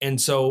 And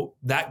so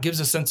that gives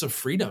a sense of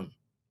freedom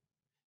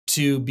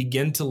to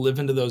begin to live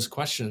into those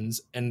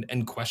questions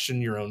and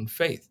question your own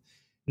faith.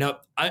 Now,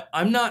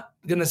 I'm not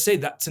going to say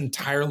that's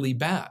entirely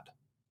bad.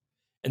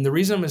 And the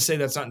reason I'm going to say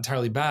that's not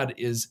entirely bad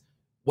is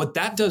what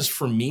that does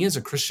for me as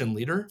a Christian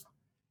leader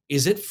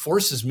is it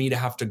forces me to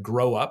have to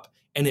grow up,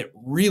 and it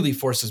really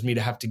forces me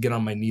to have to get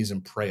on my knees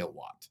and pray a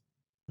lot.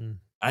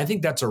 I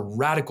think that's a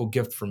radical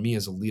gift for me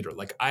as a leader.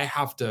 Like I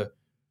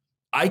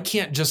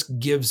can't just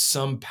give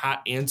some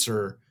pat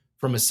answer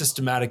from a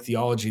systematic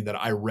theology that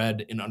I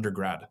read in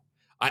undergrad.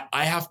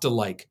 I have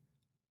to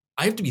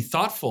be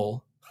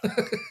thoughtful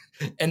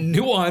and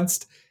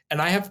nuanced,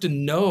 and I have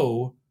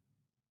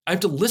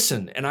to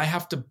listen, and I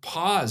have to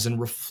pause and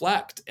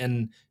reflect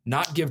and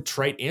not give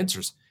trite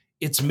answers.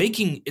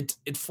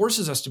 It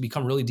forces us to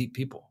become really deep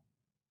people.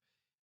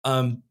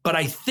 But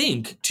I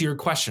think, to your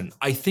question,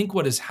 I think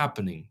what is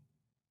happening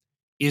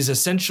is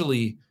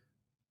essentially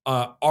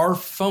our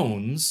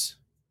phones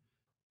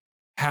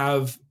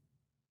have,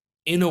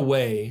 in a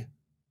way,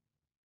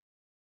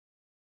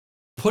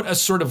 put a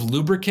sort of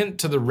lubricant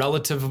to the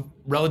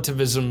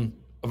relativism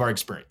of our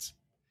experience.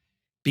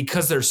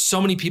 Because there's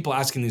so many people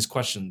asking these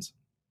questions,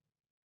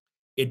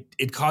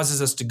 it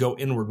causes us to go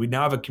inward. We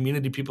now have a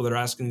community of people that are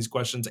asking these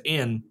questions,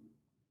 and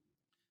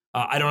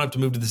I don't have to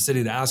move to the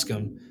city to ask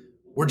them.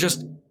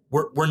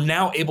 We're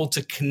now able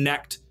to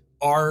connect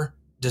our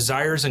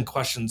desires and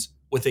questions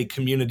with a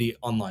community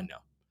online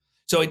now.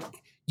 So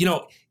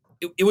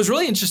it was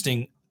really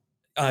interesting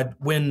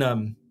when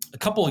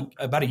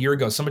about a year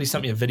ago, somebody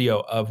sent me a video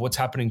of what's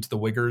happening to the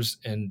Uyghurs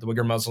and the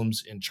Uyghur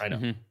Muslims in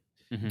China.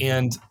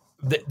 And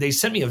they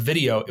sent me a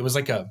video. It was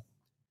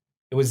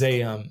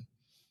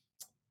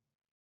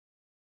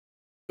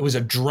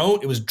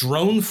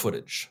drone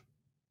footage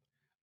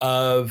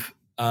of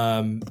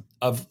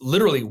of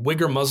literally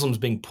Uyghur Muslims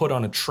being put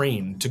on a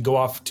train to go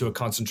off to a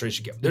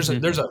concentration camp. There's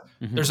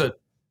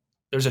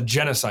a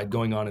genocide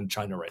going on in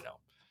China right now.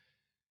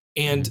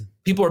 And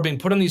people are being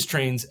put on these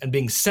trains and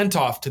being sent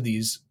off to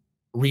these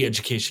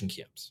re-education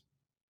camps.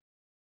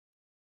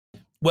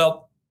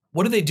 Well,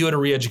 what do they do at a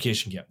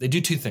re-education camp? They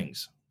do two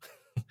things.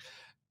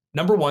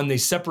 Number one, they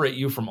separate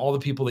you from all the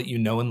people that you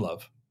know and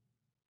love.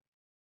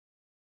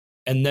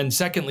 And then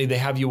secondly, they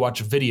have you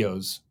watch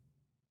videos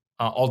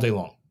all day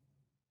long.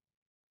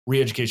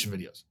 Re-education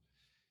videos.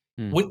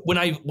 When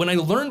I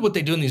learned what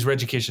they do in these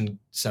re-education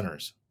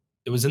centers,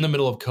 it was in the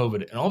middle of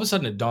COVID, and all of a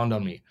sudden it dawned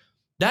on me.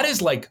 That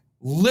is like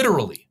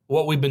literally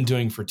what we've been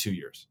doing for 2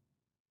 years.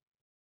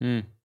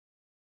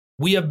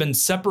 We have been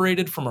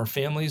separated from our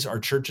families, our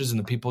churches, and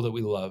the people that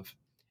we love.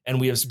 And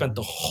we have spent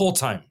the whole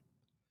time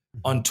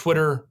on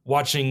Twitter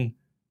watching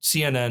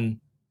CNN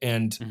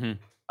and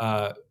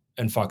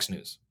Fox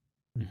News.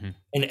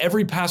 And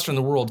every pastor in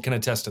the world can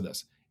attest to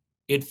this.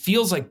 It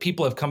feels like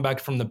people have come back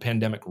from the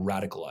pandemic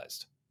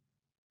radicalized.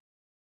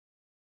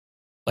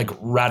 Like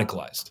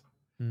radicalized.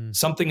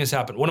 Something has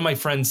happened. One of my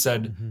friends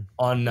said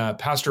on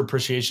Pastor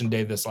Appreciation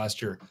Day this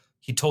last year,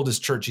 he told his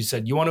church, he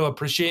said, you want to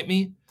appreciate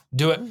me?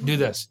 Do it. Do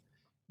this.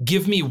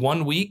 Give me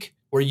 1 week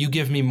where you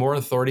give me more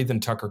authority than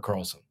Tucker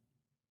Carlson.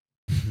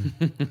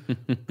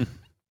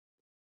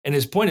 And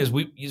his point is,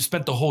 you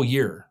spent the whole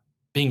year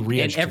being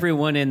re-educated. And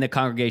everyone in the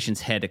congregation's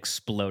head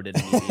exploded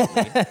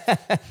immediately.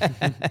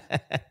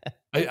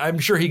 I'm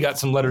sure he got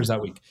some letters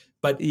that week.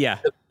 But yeah,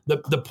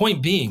 the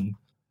point being,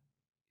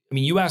 I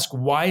mean, you ask,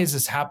 why is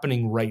this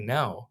happening right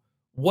now?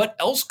 What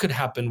else could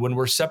happen when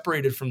we're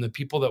separated from the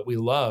people that we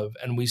love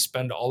and we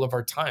spend all of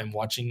our time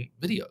watching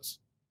videos?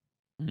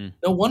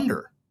 No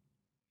wonder.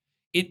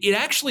 It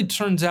actually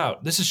turns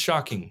out, this is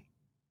shocking.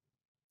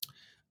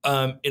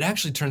 It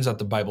actually turns out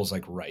the Bible's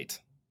like right.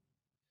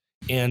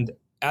 And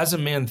as a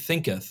man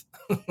thinketh,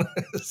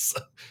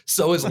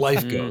 so his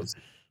life goes.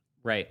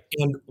 Right.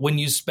 And when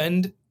you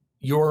spend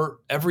your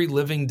every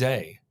living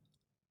day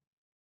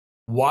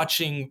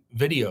watching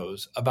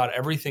videos about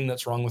everything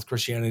that's wrong with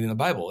Christianity in the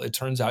Bible, it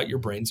turns out your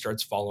brain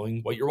starts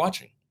following what you're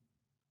watching.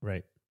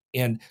 Right.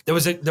 And there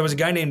was a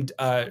guy named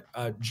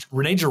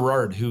Rene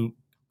Girard who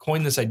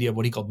coined this idea of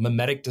what he called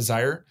mimetic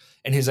desire.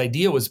 And his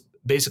idea was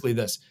basically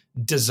this: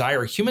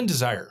 desire, human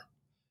desire,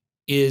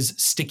 is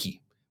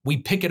sticky. We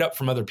pick it up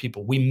from other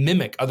people. We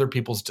mimic other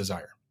people's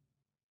desire.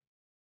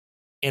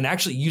 And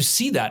actually, you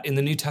see that in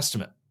the New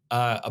Testament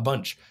a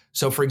bunch.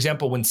 So, for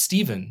example, when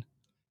Stephen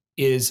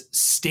is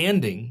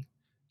standing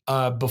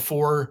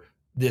before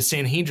the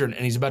Sanhedrin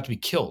and he's about to be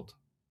killed,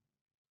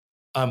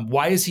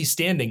 why is he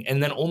standing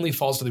and then only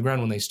falls to the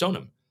ground when they stone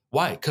him?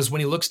 Why? Because when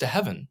he looks to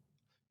heaven,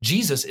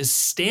 Jesus is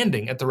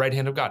standing at the right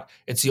hand of God.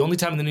 It's the only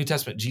time in the New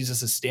Testament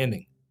Jesus is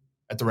standing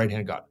at the right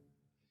hand of God.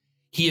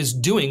 He is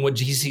doing what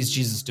he sees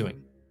Jesus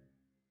doing.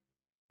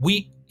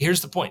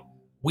 Here's the point.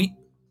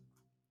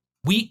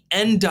 We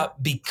end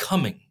up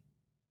becoming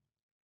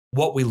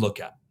what we look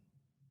at.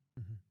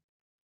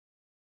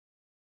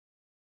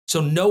 So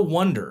no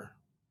wonder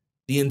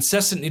the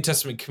incessant New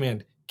Testament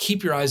command,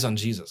 keep your eyes on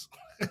Jesus.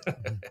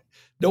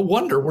 No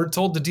wonder we're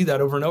told to do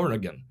that over and over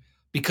again,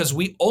 because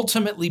we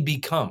ultimately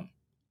become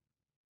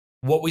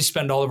what we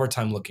spend all of our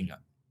time looking at.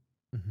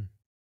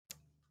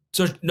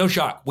 So no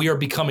shock, we are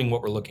becoming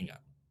what we're looking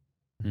at.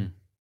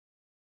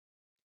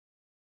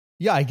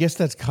 Yeah, I guess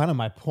that's kind of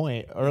my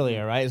point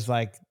earlier, right? It's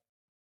like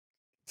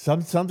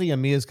something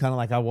in me is kind of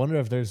like, I wonder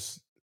if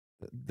there's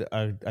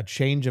a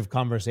change of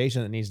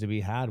conversation that needs to be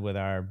had with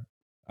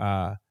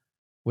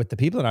with the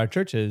people in our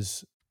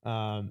churches.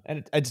 And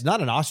it's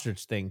not an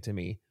ostrich thing to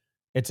me.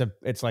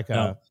 It's like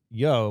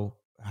yo,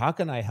 how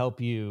can I help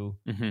you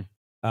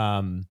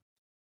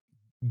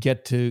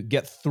get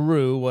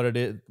through what it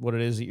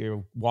is that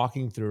you're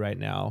walking through right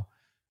now?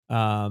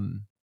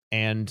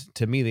 And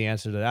to me, the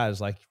answer to that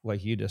is like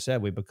you just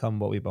said, we become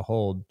what we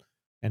behold.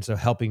 And so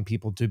helping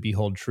people to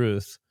behold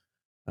truth,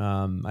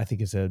 I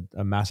think is a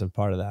massive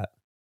part of that.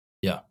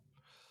 Yeah.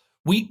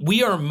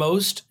 We are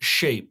most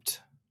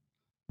shaped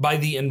by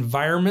the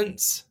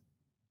environments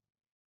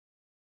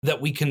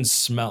that we can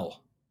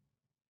smell.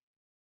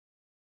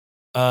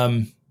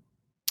 Can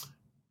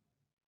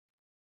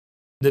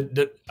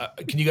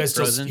you guys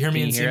still hear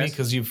me and see me?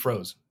 Because you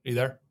froze. Are you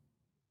there?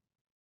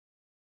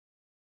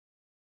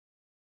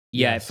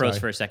 Yeah, it froze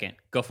for a second.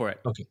 Go for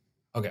it.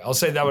 Okay. I'll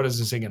say that what I was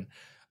just saying.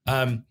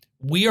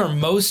 We are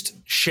most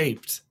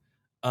shaped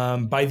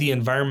by the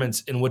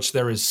environments in which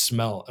there is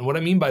smell. And what I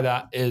mean by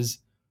that is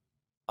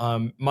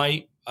I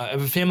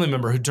have a family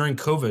member who during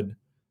COVID,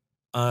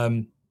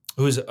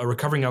 who is a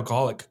recovering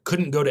alcoholic,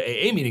 couldn't go to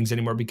AA meetings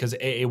anymore because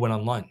AA went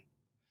online.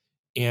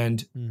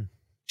 And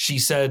she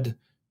said,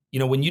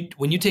 when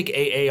you take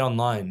AA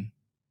online,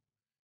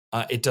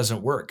 it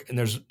doesn't work. And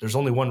there's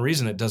only one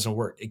reason it doesn't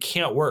work. It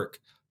can't work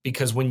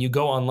because when you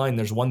go online,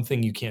 there's one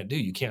thing you can't do.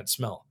 You can't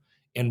smell.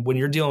 And when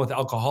you're dealing with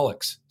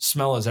alcoholics,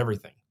 smell is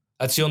everything.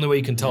 That's the only way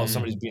you can tell if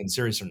somebody's being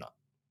serious or not,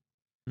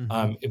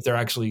 if they're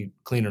actually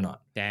clean or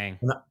not. Dang.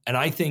 And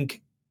I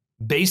think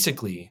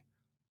basically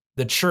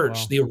The church,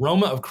 Wow. the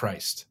aroma of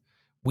Christ,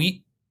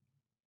 we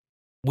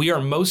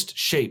are most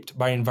shaped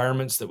by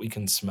environments that we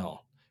can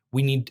smell.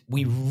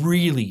 We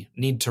really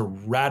need to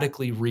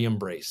radically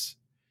re-embrace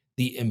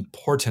the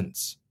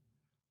importance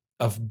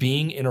of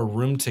being in a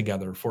room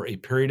together for a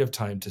period of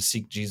time to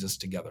seek Jesus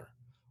together.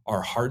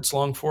 Our hearts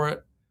long for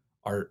it.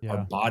 Our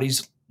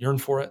bodies yearn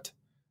for it.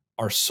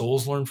 Our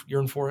souls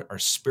yearn for it. Our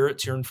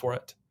spirits yearn for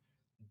it.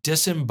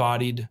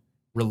 Disembodied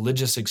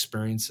religious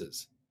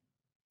experiences.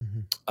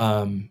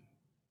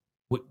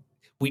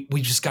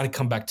 We just got to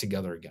come back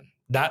together again.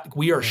 That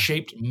we are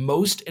shaped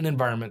most in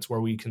environments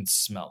where we can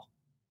smell.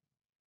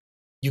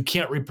 You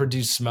can't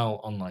reproduce smell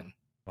online.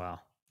 Wow.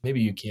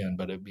 Maybe you can,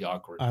 but it'd be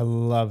awkward. I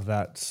love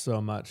that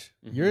so much.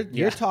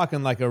 You're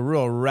talking like a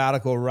real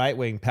radical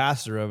right-wing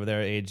pastor over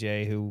there,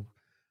 AJ, who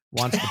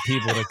wants the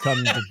people to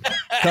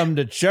come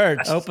to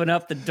church. Open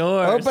up the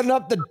doors. Open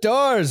up the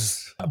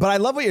doors. But I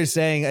love what you're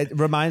saying. It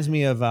reminds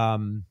me of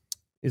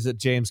is it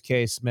James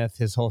K. Smith,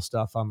 his whole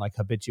stuff on like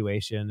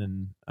habituation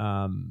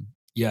and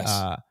yes.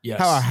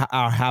 how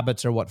our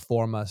habits are what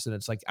form us, and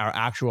it's like our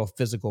actual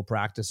physical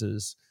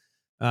practices.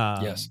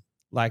 Yes.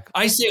 Like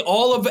I say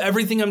all of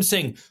everything I'm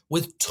saying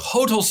with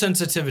total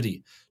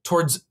sensitivity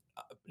towards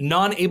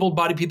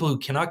non-able-bodied people who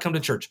cannot come to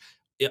church,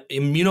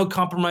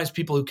 immunocompromised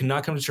people who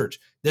cannot come to church.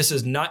 This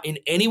is not in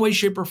any way,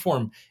 shape, or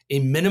form a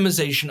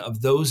minimization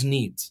of those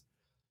needs.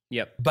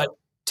 Yep. But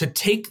to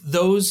take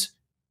those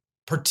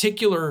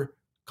particular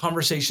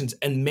conversations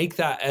and make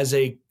that as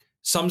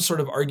some sort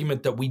of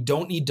argument that we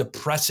don't need to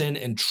press in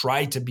and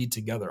try to be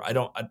together.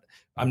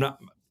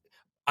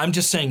 I'm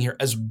just saying here,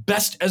 as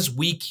best as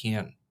we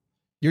can.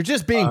 You're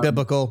just being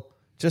biblical.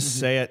 Just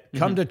say it.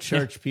 Come to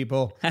church,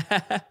 people.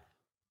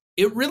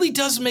 It really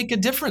does make a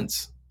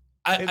difference.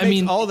 It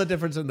makes all the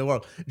difference in the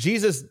world.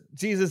 Jesus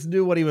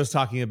knew what he was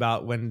talking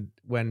about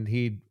when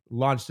he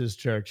launched his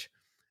church,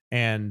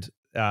 and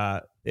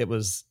it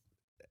was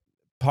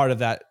part of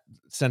that.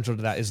 Central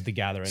to that is the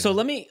gathering. So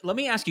let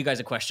me ask you guys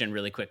a question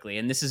really quickly,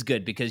 and this is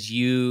good because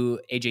AJ,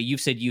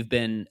 you've said you've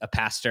been a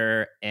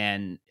pastor,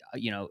 and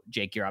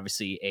Jake, you're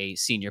obviously a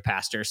senior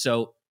pastor.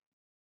 So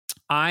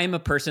I'm a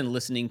person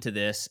listening to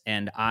this,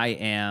 and I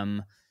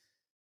am,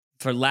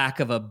 for lack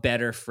of a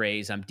better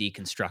phrase, I'm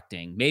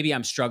deconstructing. Maybe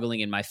I'm struggling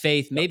in my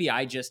faith. Maybe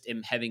I just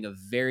am having a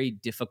very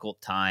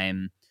difficult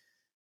time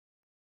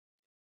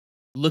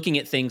looking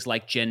at things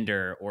like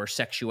gender or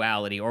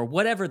sexuality or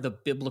whatever the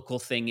biblical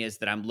thing is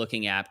that I'm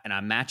looking at, and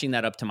I'm matching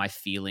that up to my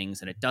feelings,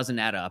 and it doesn't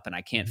add up, and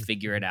I can't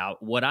figure it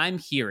out. What I'm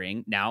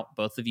hearing now,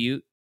 both of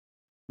you,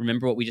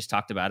 remember what we just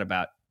talked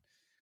about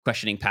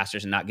questioning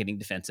pastors and not getting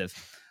defensive.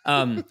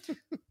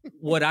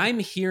 What I'm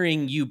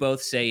hearing you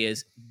both say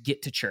is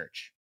get to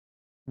church,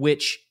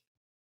 which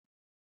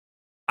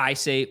I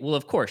say, well,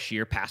 of course,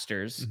 you're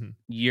pastors.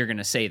 You're going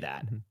to say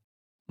that.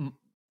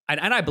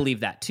 And I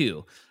believe that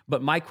too.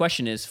 But my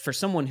question is, for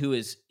someone who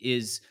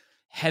is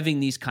having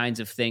these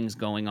kinds of things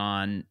going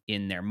on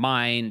in their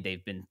mind,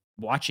 they've been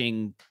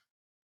watching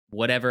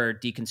whatever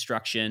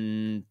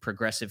deconstruction,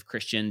 progressive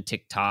Christian,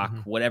 TikTok,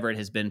 whatever it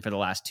has been for the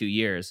last 2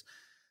 years.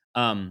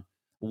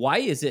 Why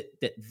is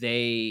it that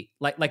they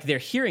like they're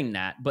hearing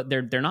that, but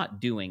they're not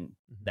doing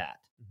that?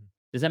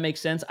 Does that make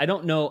sense? I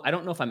don't know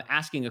if I'm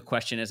asking a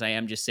question as I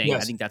am just saying.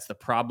 Yes. I think that's the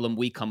problem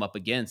we come up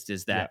against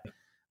is that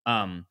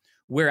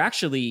we're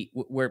actually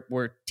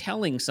we're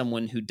telling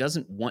someone who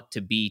doesn't want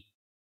to be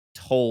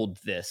told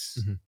this.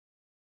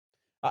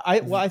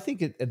 I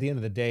think at the end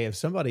of the day, if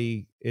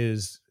somebody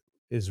is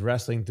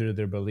wrestling through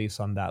their beliefs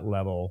on that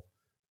level,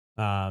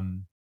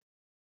 the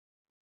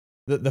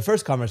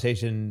first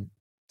conversation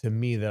to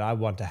me that I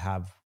want to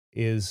have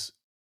is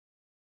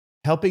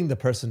helping the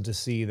person to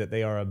see that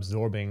they are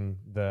absorbing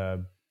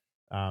the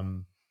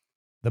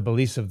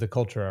beliefs of the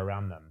culture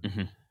around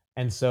them.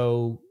 And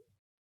so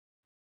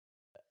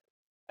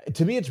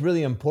to me, it's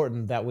really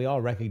important that we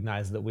all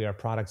recognize that we are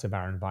products of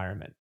our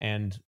environment.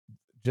 And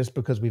just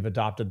because we've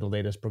adopted the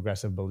latest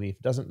progressive belief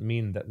doesn't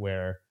mean that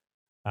we're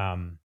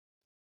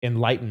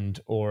enlightened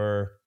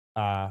or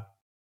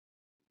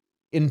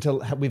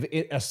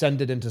we've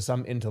ascended into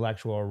some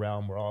intellectual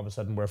realm where all of a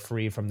sudden we're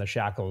free from the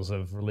shackles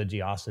of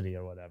religiosity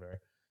or whatever.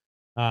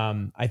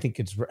 I think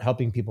it's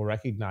helping people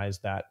recognize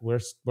that we're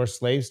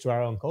slaves to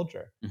our own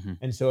culture.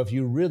 And so if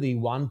you really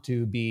want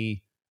to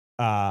be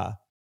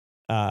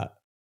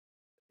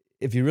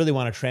if you really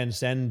want to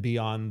transcend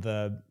beyond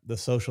the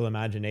social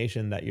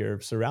imagination that you're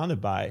surrounded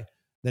by,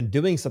 then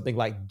doing something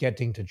like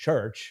getting to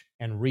church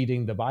and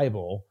reading the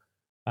Bible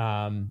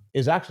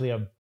is actually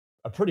a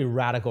pretty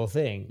radical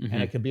thing,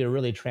 and it can be a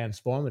really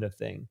transformative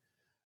thing.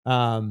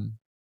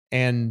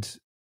 And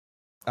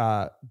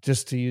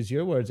just to use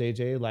your words,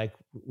 AJ, like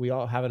we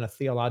all haven't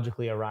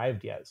theologically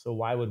arrived yet. So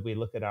why would we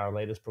look at our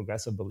latest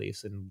progressive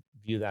beliefs and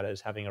view that as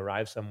having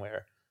arrived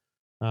somewhere?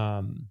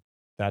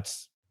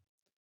 That's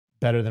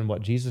better than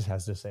what Jesus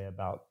has to say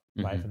about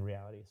life and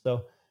reality.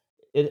 So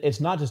it's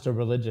not just a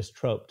religious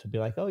trope to be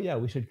like, oh yeah,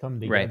 we should come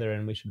together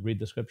and we should read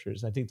the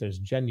scriptures. I think there's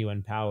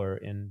genuine power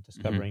in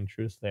discovering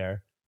truth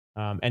there,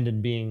 and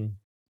in being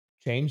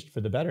changed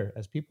for the better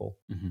as people.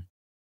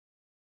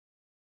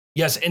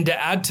 Yes, and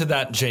to add to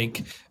that,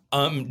 Jake,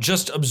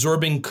 just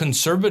absorbing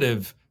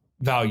conservative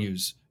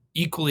values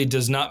equally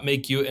does not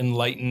make you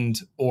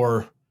enlightened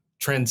or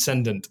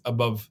transcendent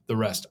above the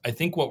rest. I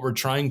think what we're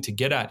trying to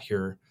get at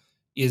here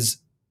is,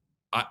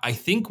 I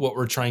think what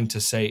we're trying to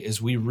say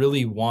is we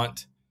really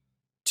want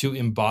to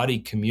embody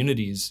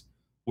communities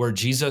where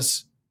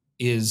Jesus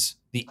is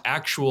the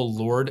actual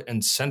Lord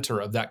and center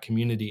of that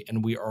community,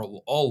 and we are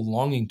all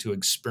longing to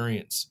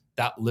experience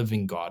that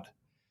living God.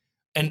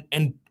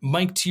 And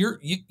Mike, to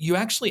you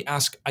actually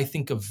ask, I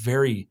think, a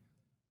very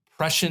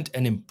prescient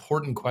and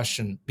important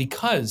question,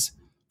 because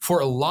for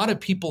a lot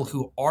of people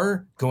who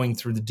are going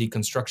through the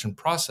deconstruction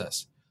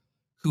process,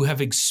 who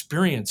have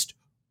experienced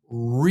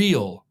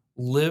real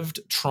lived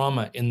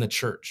trauma in the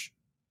church,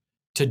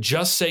 to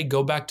just say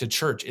go back to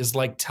church is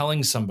like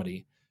telling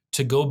somebody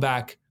to go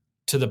back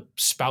to the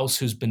spouse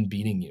who's been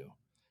beating you.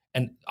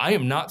 And I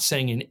am not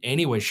saying in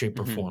any way, shape,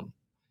 or form,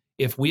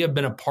 if we have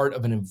been a part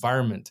of an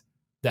environment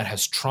that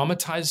has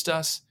traumatized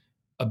us,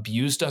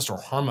 abused us, or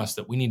harmed us,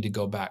 that we need to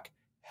go back.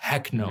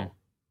 Heck no.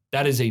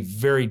 That is a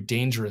very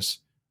dangerous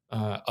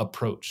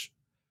approach.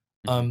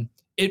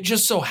 It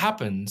just so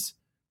happens,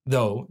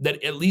 though,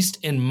 that at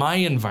least in my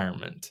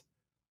environment,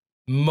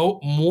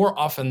 more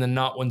often than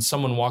not, when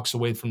someone walks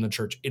away from the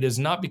church, it is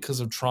not because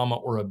of trauma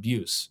or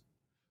abuse.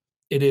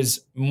 It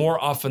is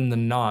more often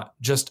than not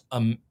just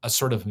a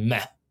sort of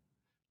meh.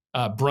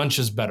 Brunch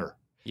is better.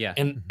 Yeah.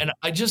 And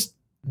I just,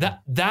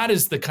 that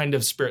is the kind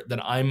of spirit that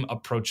I'm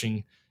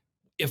approaching.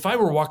 If I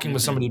were walking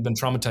with somebody who'd been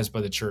traumatized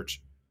by the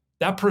church,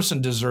 that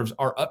person deserves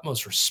our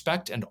utmost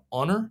respect and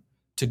honor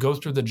to go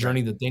through the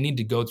journey that they need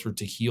to go through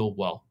to heal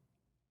well.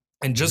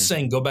 And just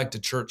saying go back to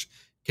church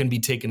can be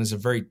taken as a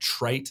very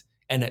trite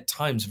and at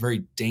times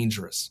very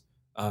dangerous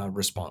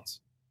response.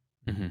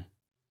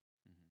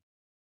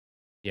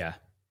 Yeah.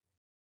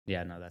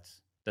 Yeah, no,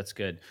 that's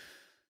good.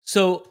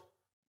 So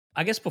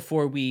I guess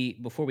before we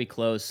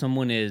close,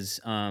 someone is,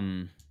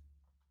 and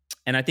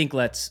I think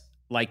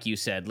like you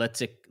said,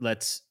 let's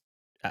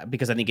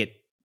because I think it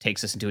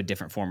takes us into a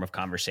different form of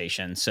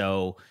conversation.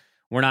 So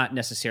we're not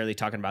necessarily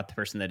talking about the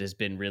person that has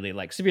been really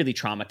like severely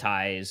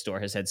traumatized or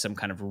has had some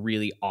kind of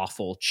really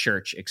awful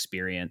church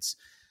experience.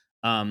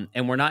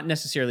 And we're not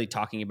necessarily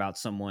talking about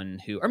someone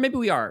who, or maybe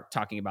we are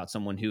talking about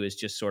someone who is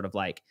just sort of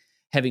like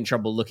having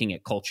trouble looking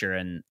at culture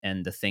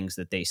and the things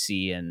that they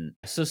see. And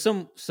so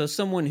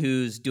someone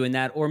who's doing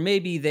that, or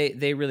maybe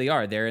they really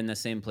are, they're in the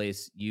same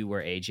place you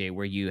were, AJ,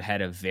 where you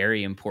had a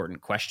very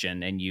important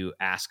question and you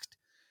asked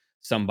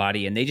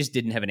somebody and they just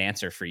didn't have an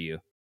answer for you.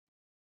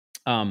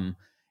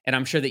 And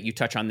I'm sure that you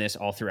touch on this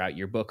all throughout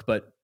your book,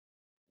 but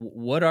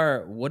what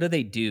do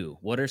they do?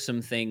 What are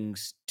some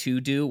things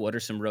to do? What are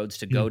some roads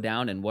to go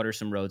down? And what are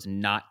some roads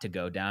not to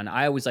go down?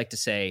 I always like to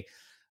say,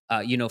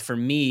 for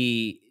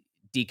me,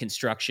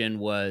 deconstruction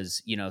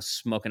was,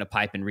 smoking a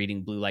pipe and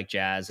reading Blue Like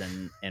Jazz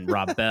and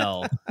Rob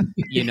Bell,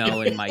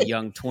 in my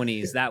young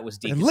 20s. That was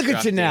deconstructing. And look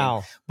at you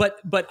now.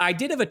 But I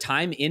did have a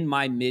time in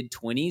my mid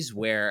 20s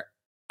where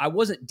I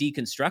wasn't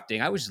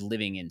deconstructing. I was just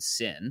living in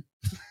sin,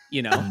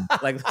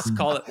 let's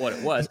call it what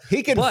it was.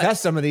 He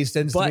confessed some of these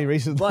sins to me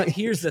recently. But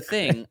here's the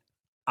thing.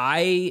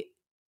 I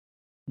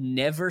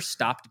never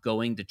stopped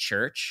going to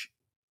church,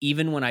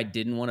 even when I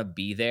didn't want to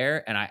be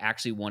there and I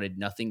actually wanted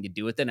nothing to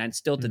do with it. And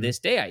still to this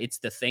day, it's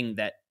the thing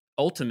that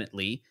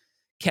ultimately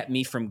kept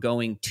me from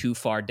going too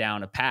far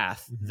down a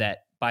path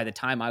that by the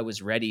time I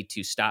was ready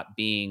to stop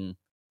being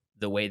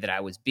the way that I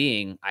was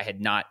being, I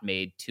had not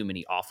made too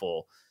many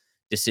awful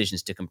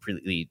decisions to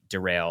completely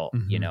derail,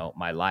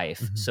 my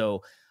life.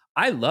 So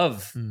I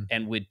love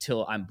and would,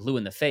 till I'm blue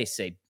in the face,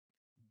 say,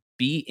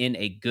 be in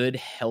a good,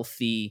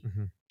 healthy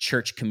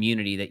church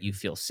community that you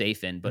feel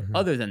safe in. But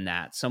other than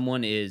that,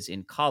 someone is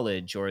in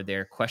college or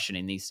they're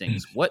questioning these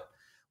things. What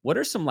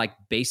are some like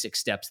basic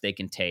steps they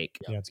can take?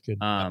 Yeah, that's good.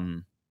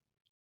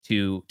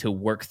 To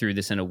work through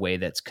this in a way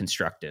that's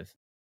constructive?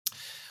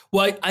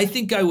 Well, I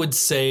think I would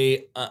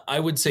say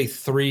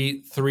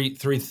three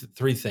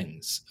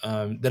things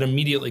that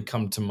immediately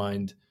come to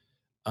mind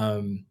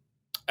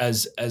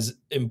as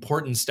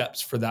important steps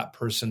for that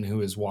person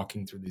who is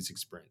walking through these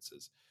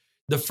experiences.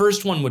 The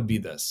first one would be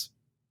this: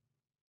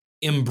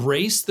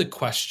 embrace the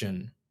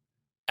question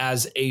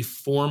as a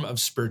form of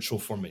spiritual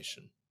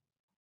formation.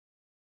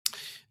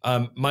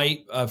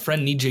 My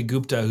friend Nijay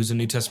Gupta, who's a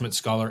New Testament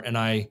scholar, and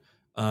I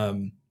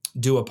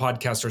do a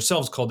podcast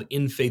ourselves called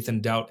In Faith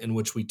and Doubt, in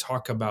which we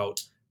talk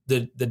about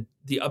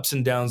the ups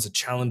and downs, the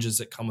challenges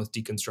that come with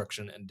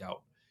deconstruction and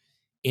doubt.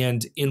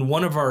 And in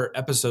one of our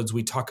episodes,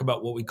 we talk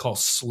about what we call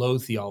slow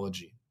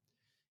theology.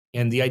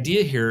 And the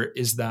idea here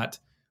is that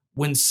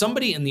when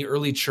somebody in the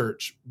early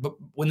church, but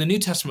when the New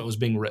Testament was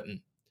being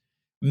written,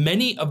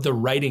 many of the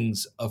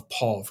writings of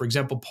Paul, for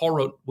example, Paul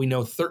wrote, we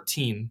know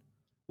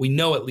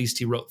at least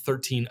he wrote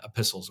 13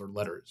 epistles or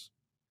letters.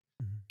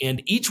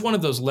 And each one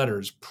of those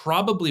letters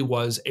probably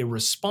was a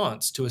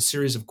response to a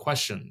series of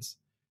questions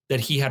that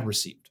he had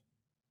received.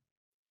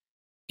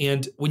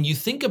 And when you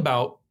think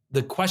about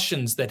the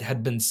questions that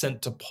had been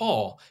sent to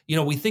Paul,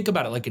 we think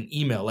about it like an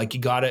email, like you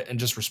got it and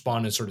just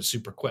responded sort of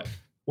super quick.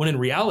 when in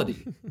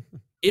reality,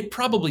 it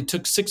probably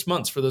took 6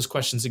 months for those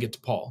questions to get to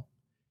Paul.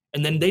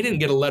 And then they didn't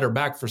get a letter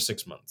back for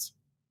 6 months,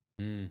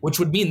 which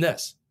would mean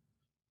this,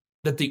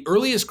 that the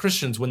earliest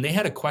Christians, when they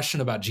had a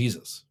question about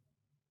Jesus,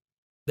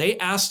 they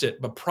asked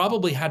it, but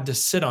probably had to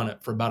sit on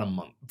it for about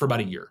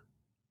a year.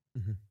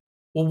 Mm-hmm.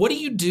 Well, what do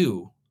you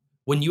do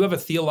when you have a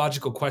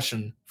theological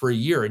question for a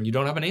year and you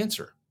don't have an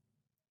answer?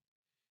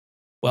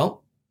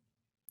 Well,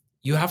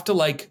 you have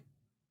to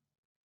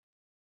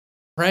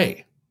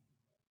pray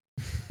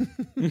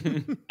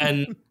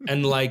and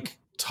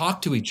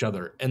talk to each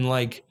other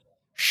and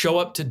show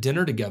up to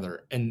dinner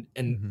together and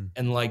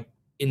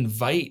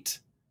invite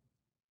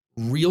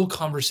real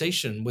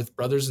conversation with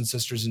brothers and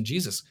sisters in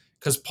Jesus.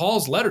 Because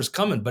Paul's letter's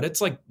coming, but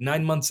it's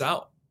 9 months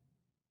out.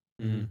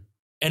 Mm-hmm.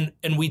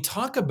 And we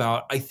talk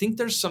about, I think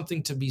there's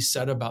something to be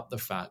said about the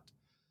fact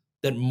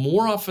that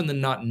more often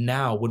than not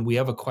now, when we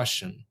have a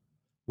question,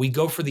 we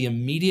go for the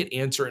immediate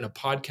answer in a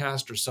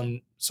podcast or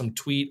some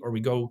tweet, or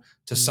we go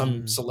to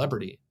some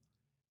celebrity,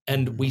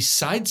 and we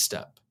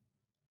sidestep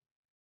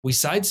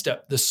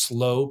the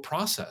slow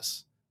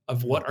process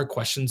of what our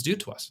questions do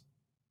to us.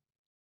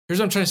 Here's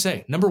what I'm trying to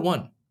say. Number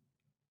one,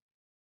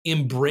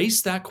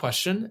 embrace that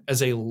question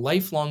as a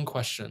lifelong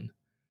question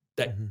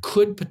that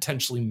could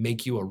potentially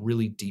make you a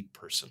really deep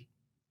person.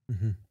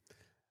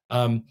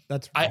 Mm-hmm.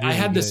 That's really I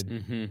had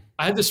good.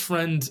 I had this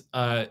friend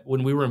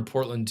when we were in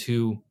Portland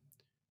who,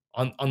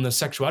 on the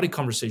sexuality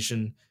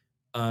conversation,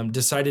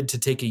 decided to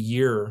take a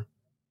year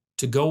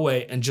to go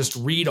away and just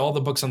read all the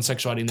books on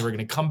sexuality, and they were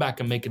going to come back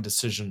and make a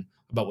decision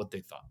about what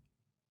they thought.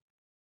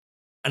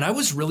 And I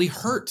was really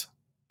hurt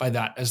by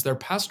that as their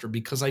pastor,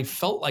 because I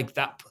felt like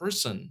that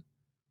person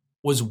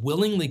was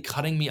willingly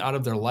cutting me out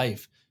of their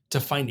life to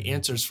find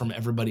answers from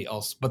everybody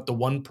else, but the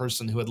one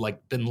person who had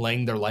been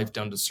laying their life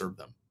down to serve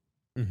them.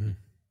 Mm-hmm.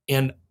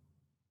 And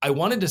I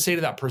wanted to say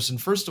to that person,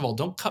 first of all,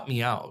 don't cut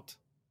me out.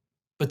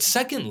 But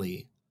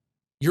secondly,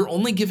 you're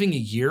only giving a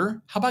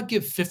year. How about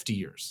give 50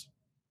 years?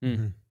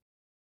 Mm-hmm.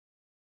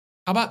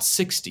 How about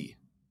 60?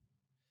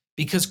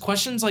 Because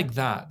questions like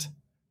that,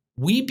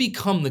 we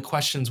become the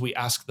questions we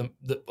ask them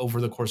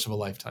over the course of a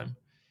lifetime.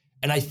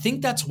 And I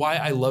think that's why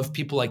I love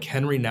people like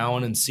Henry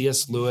Nouwen and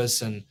C.S.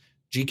 Lewis and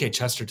G.K.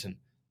 Chesterton,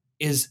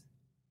 is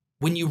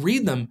when you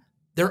read them,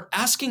 they're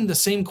asking the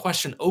same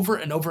question over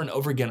and over and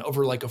over again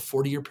over a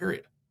 40-year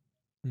period.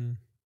 Mm.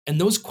 And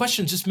those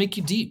questions just make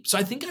you deep. So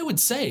I think I would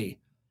say,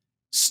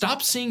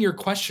 stop seeing your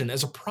question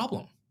as a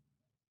problem.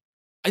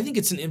 I think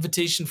it's an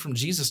invitation from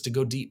Jesus to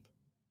go deep.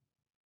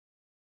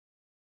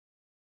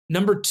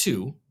 Number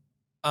two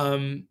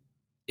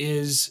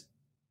is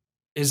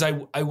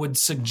I would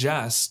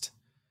suggest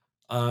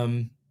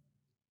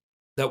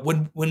that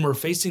when we're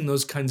facing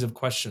those kinds of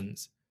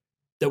questions,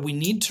 that we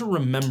need to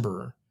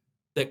remember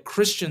that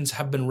Christians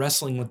have been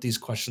wrestling with these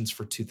questions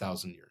for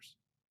 2,000 years.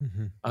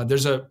 Mm-hmm.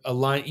 There's a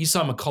line,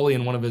 Esau McCaulley,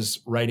 in one of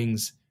his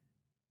writings,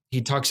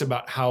 he talks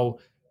about how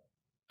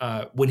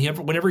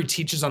whenever he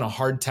teaches on a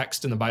hard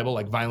text in the Bible,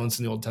 like violence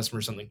in the Old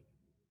Testament or something,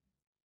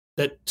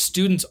 that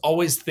students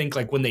always think,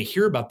 when they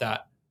hear about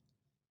that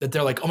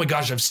they're like, oh my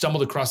gosh, I've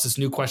stumbled across this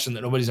new question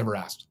that nobody's ever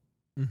asked.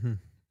 Mm-hmm.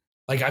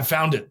 I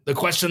found it, the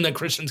question that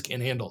Christians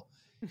can't handle.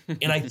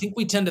 And I think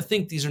we tend to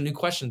think these are new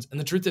questions. And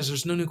the truth is,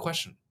 there's no new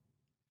question.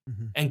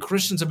 Mm-hmm. And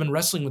Christians have been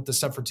wrestling with this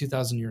stuff for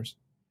 2,000 years.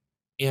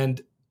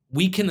 And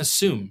we can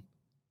assume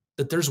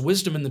that there's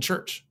wisdom in the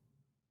church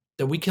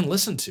that we can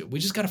listen to. We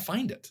just got to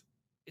find it.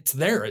 It's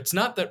there. It's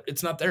not that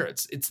it's not there.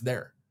 It's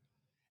there.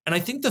 And I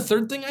think the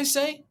third thing I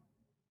say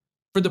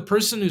for the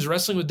person who's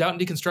wrestling with doubt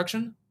and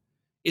deconstruction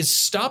is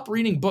stop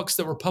reading books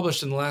that were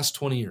published in the last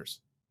 20 years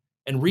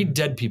and read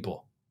dead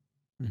people.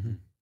 Mm-hmm.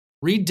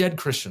 Read dead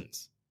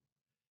Christians.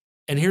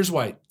 And here's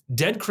why.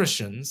 Dead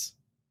Christians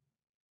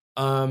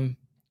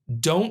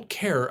don't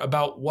care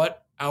about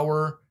what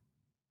our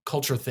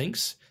culture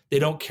thinks. They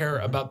don't care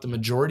about the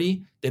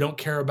majority. They don't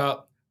care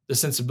about the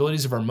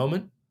sensibilities of our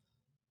moment.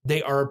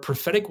 They are a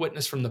prophetic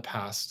witness from the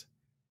past.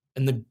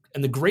 And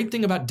the great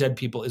thing about dead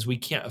people is we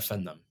can't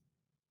offend them.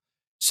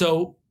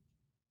 So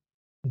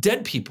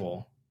dead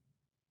people,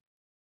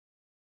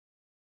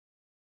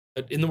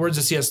 in the words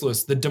of C.S.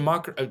 Lewis, the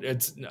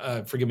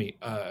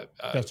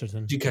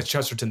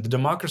Chesterton, the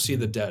democracy of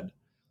the dead,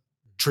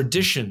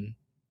 tradition,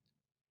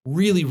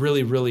 really,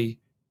 really, really,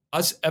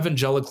 us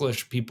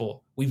evangelicalish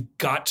people, we've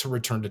got to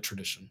return to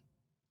tradition.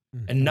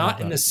 And not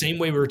in the same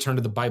way we return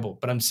to the Bible,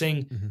 but I'm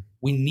saying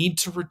we need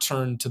to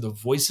return to the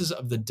voices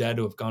of the dead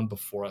who have gone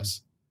before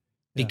us,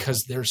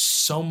 because there's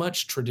so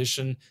much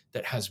tradition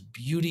that has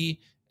beauty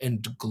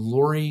and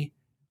glory.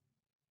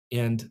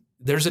 And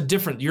there's a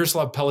difference.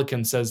 Yaroslav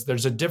Pelikan says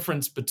there's a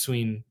difference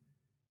between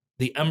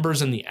the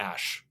embers and the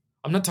ash.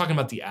 I'm not talking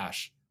about the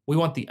ash. We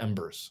want the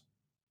embers.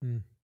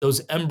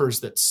 Those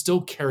embers that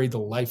still carry the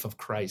life of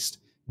Christ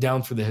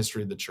down through the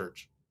history of the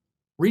church.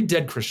 Read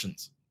dead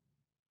Christians.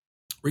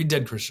 Read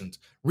dead Christians.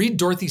 Read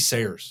Dorothy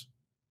Sayers.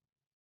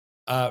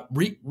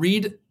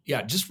 Read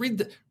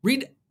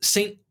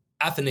Saint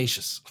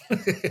Athanasius.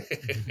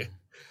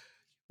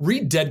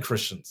 Read dead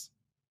Christians.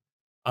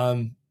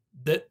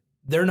 That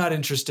they're not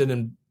interested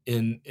in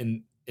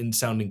in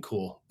sounding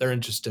cool. They're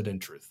interested in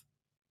truth.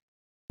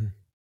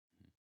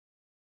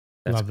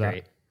 That's Love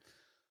great. that.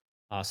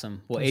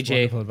 Awesome. Well, That's AJ,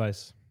 wonderful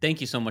advice.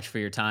 thank you so much for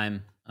your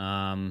time.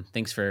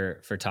 Thanks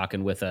for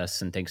talking with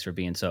us, and thanks for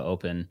being so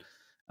open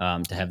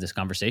to have this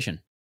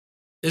conversation.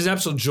 It's an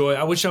absolute joy.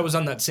 I wish I was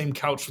on that same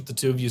couch with the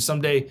two of you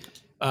someday.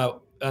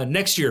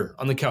 Next year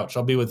on the couch,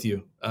 I'll be with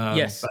you.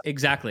 Yes,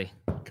 exactly.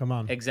 Come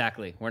on.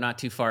 Exactly. We're not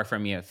too far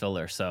from you at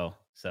Filler, so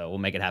we'll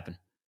make it happen.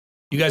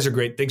 You guys are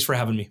great. Thanks for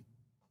having me.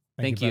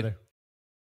 Thank you. brother.